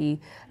here, to be,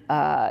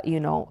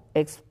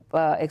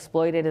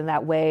 exploited in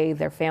that way,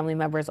 their family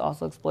members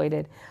also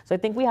exploited. So I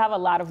think we have a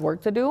lot of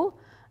work to do.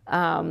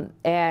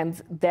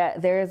 And that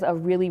there's a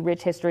really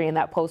rich history in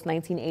that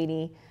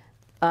post-1980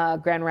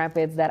 Grand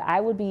Rapids that I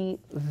would be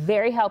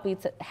very happy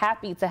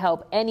to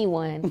help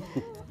anyone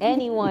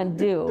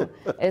do,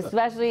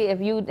 especially if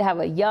you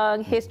have a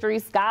young history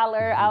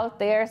scholar out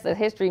there, so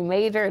history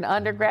major in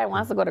undergrad,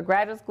 wants to go to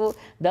graduate school,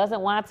 doesn't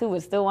want to,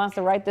 but still wants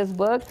to write this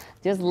book,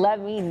 just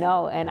let me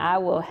know and I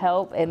will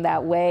help in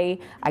that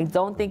way. I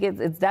don't think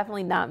it's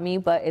definitely not me,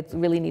 but it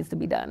really needs to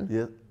be done.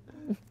 Yeah.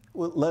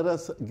 Well, let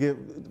us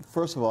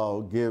first of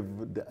all, give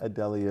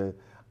Delia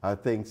our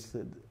thanks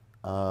and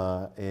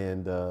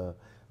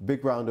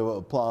big round of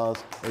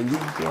applause. And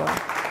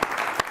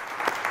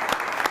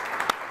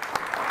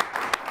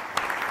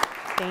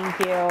Thank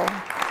you.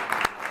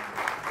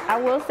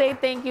 I will say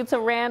thank you to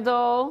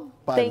Randall.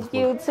 Thank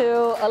you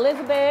to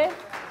Elizabeth,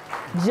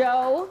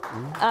 Joe,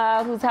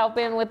 who's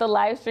helping with the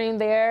live stream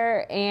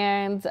there.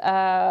 And,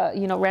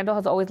 Randall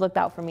has always looked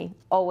out for me.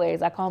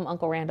 Always. I call him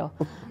Uncle Randall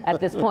at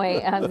this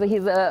point. So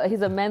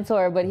he's a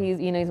mentor, but he's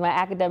my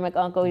academic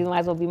uncle. He might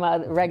as well be my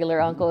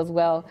regular uncle as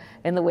well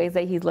in the ways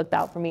that he's looked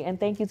out for me. And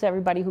thank you to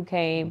everybody who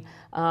came.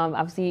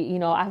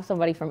 Obviously, I have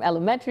somebody from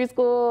elementary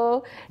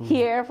school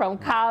here, from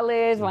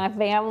college, my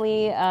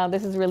family.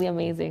 This is really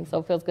amazing. So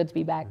it feels good to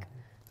be back.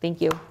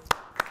 Thank you.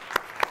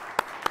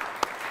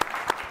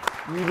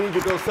 You need to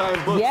go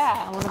sign books.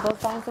 Yeah, I want to go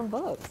sign some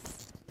books.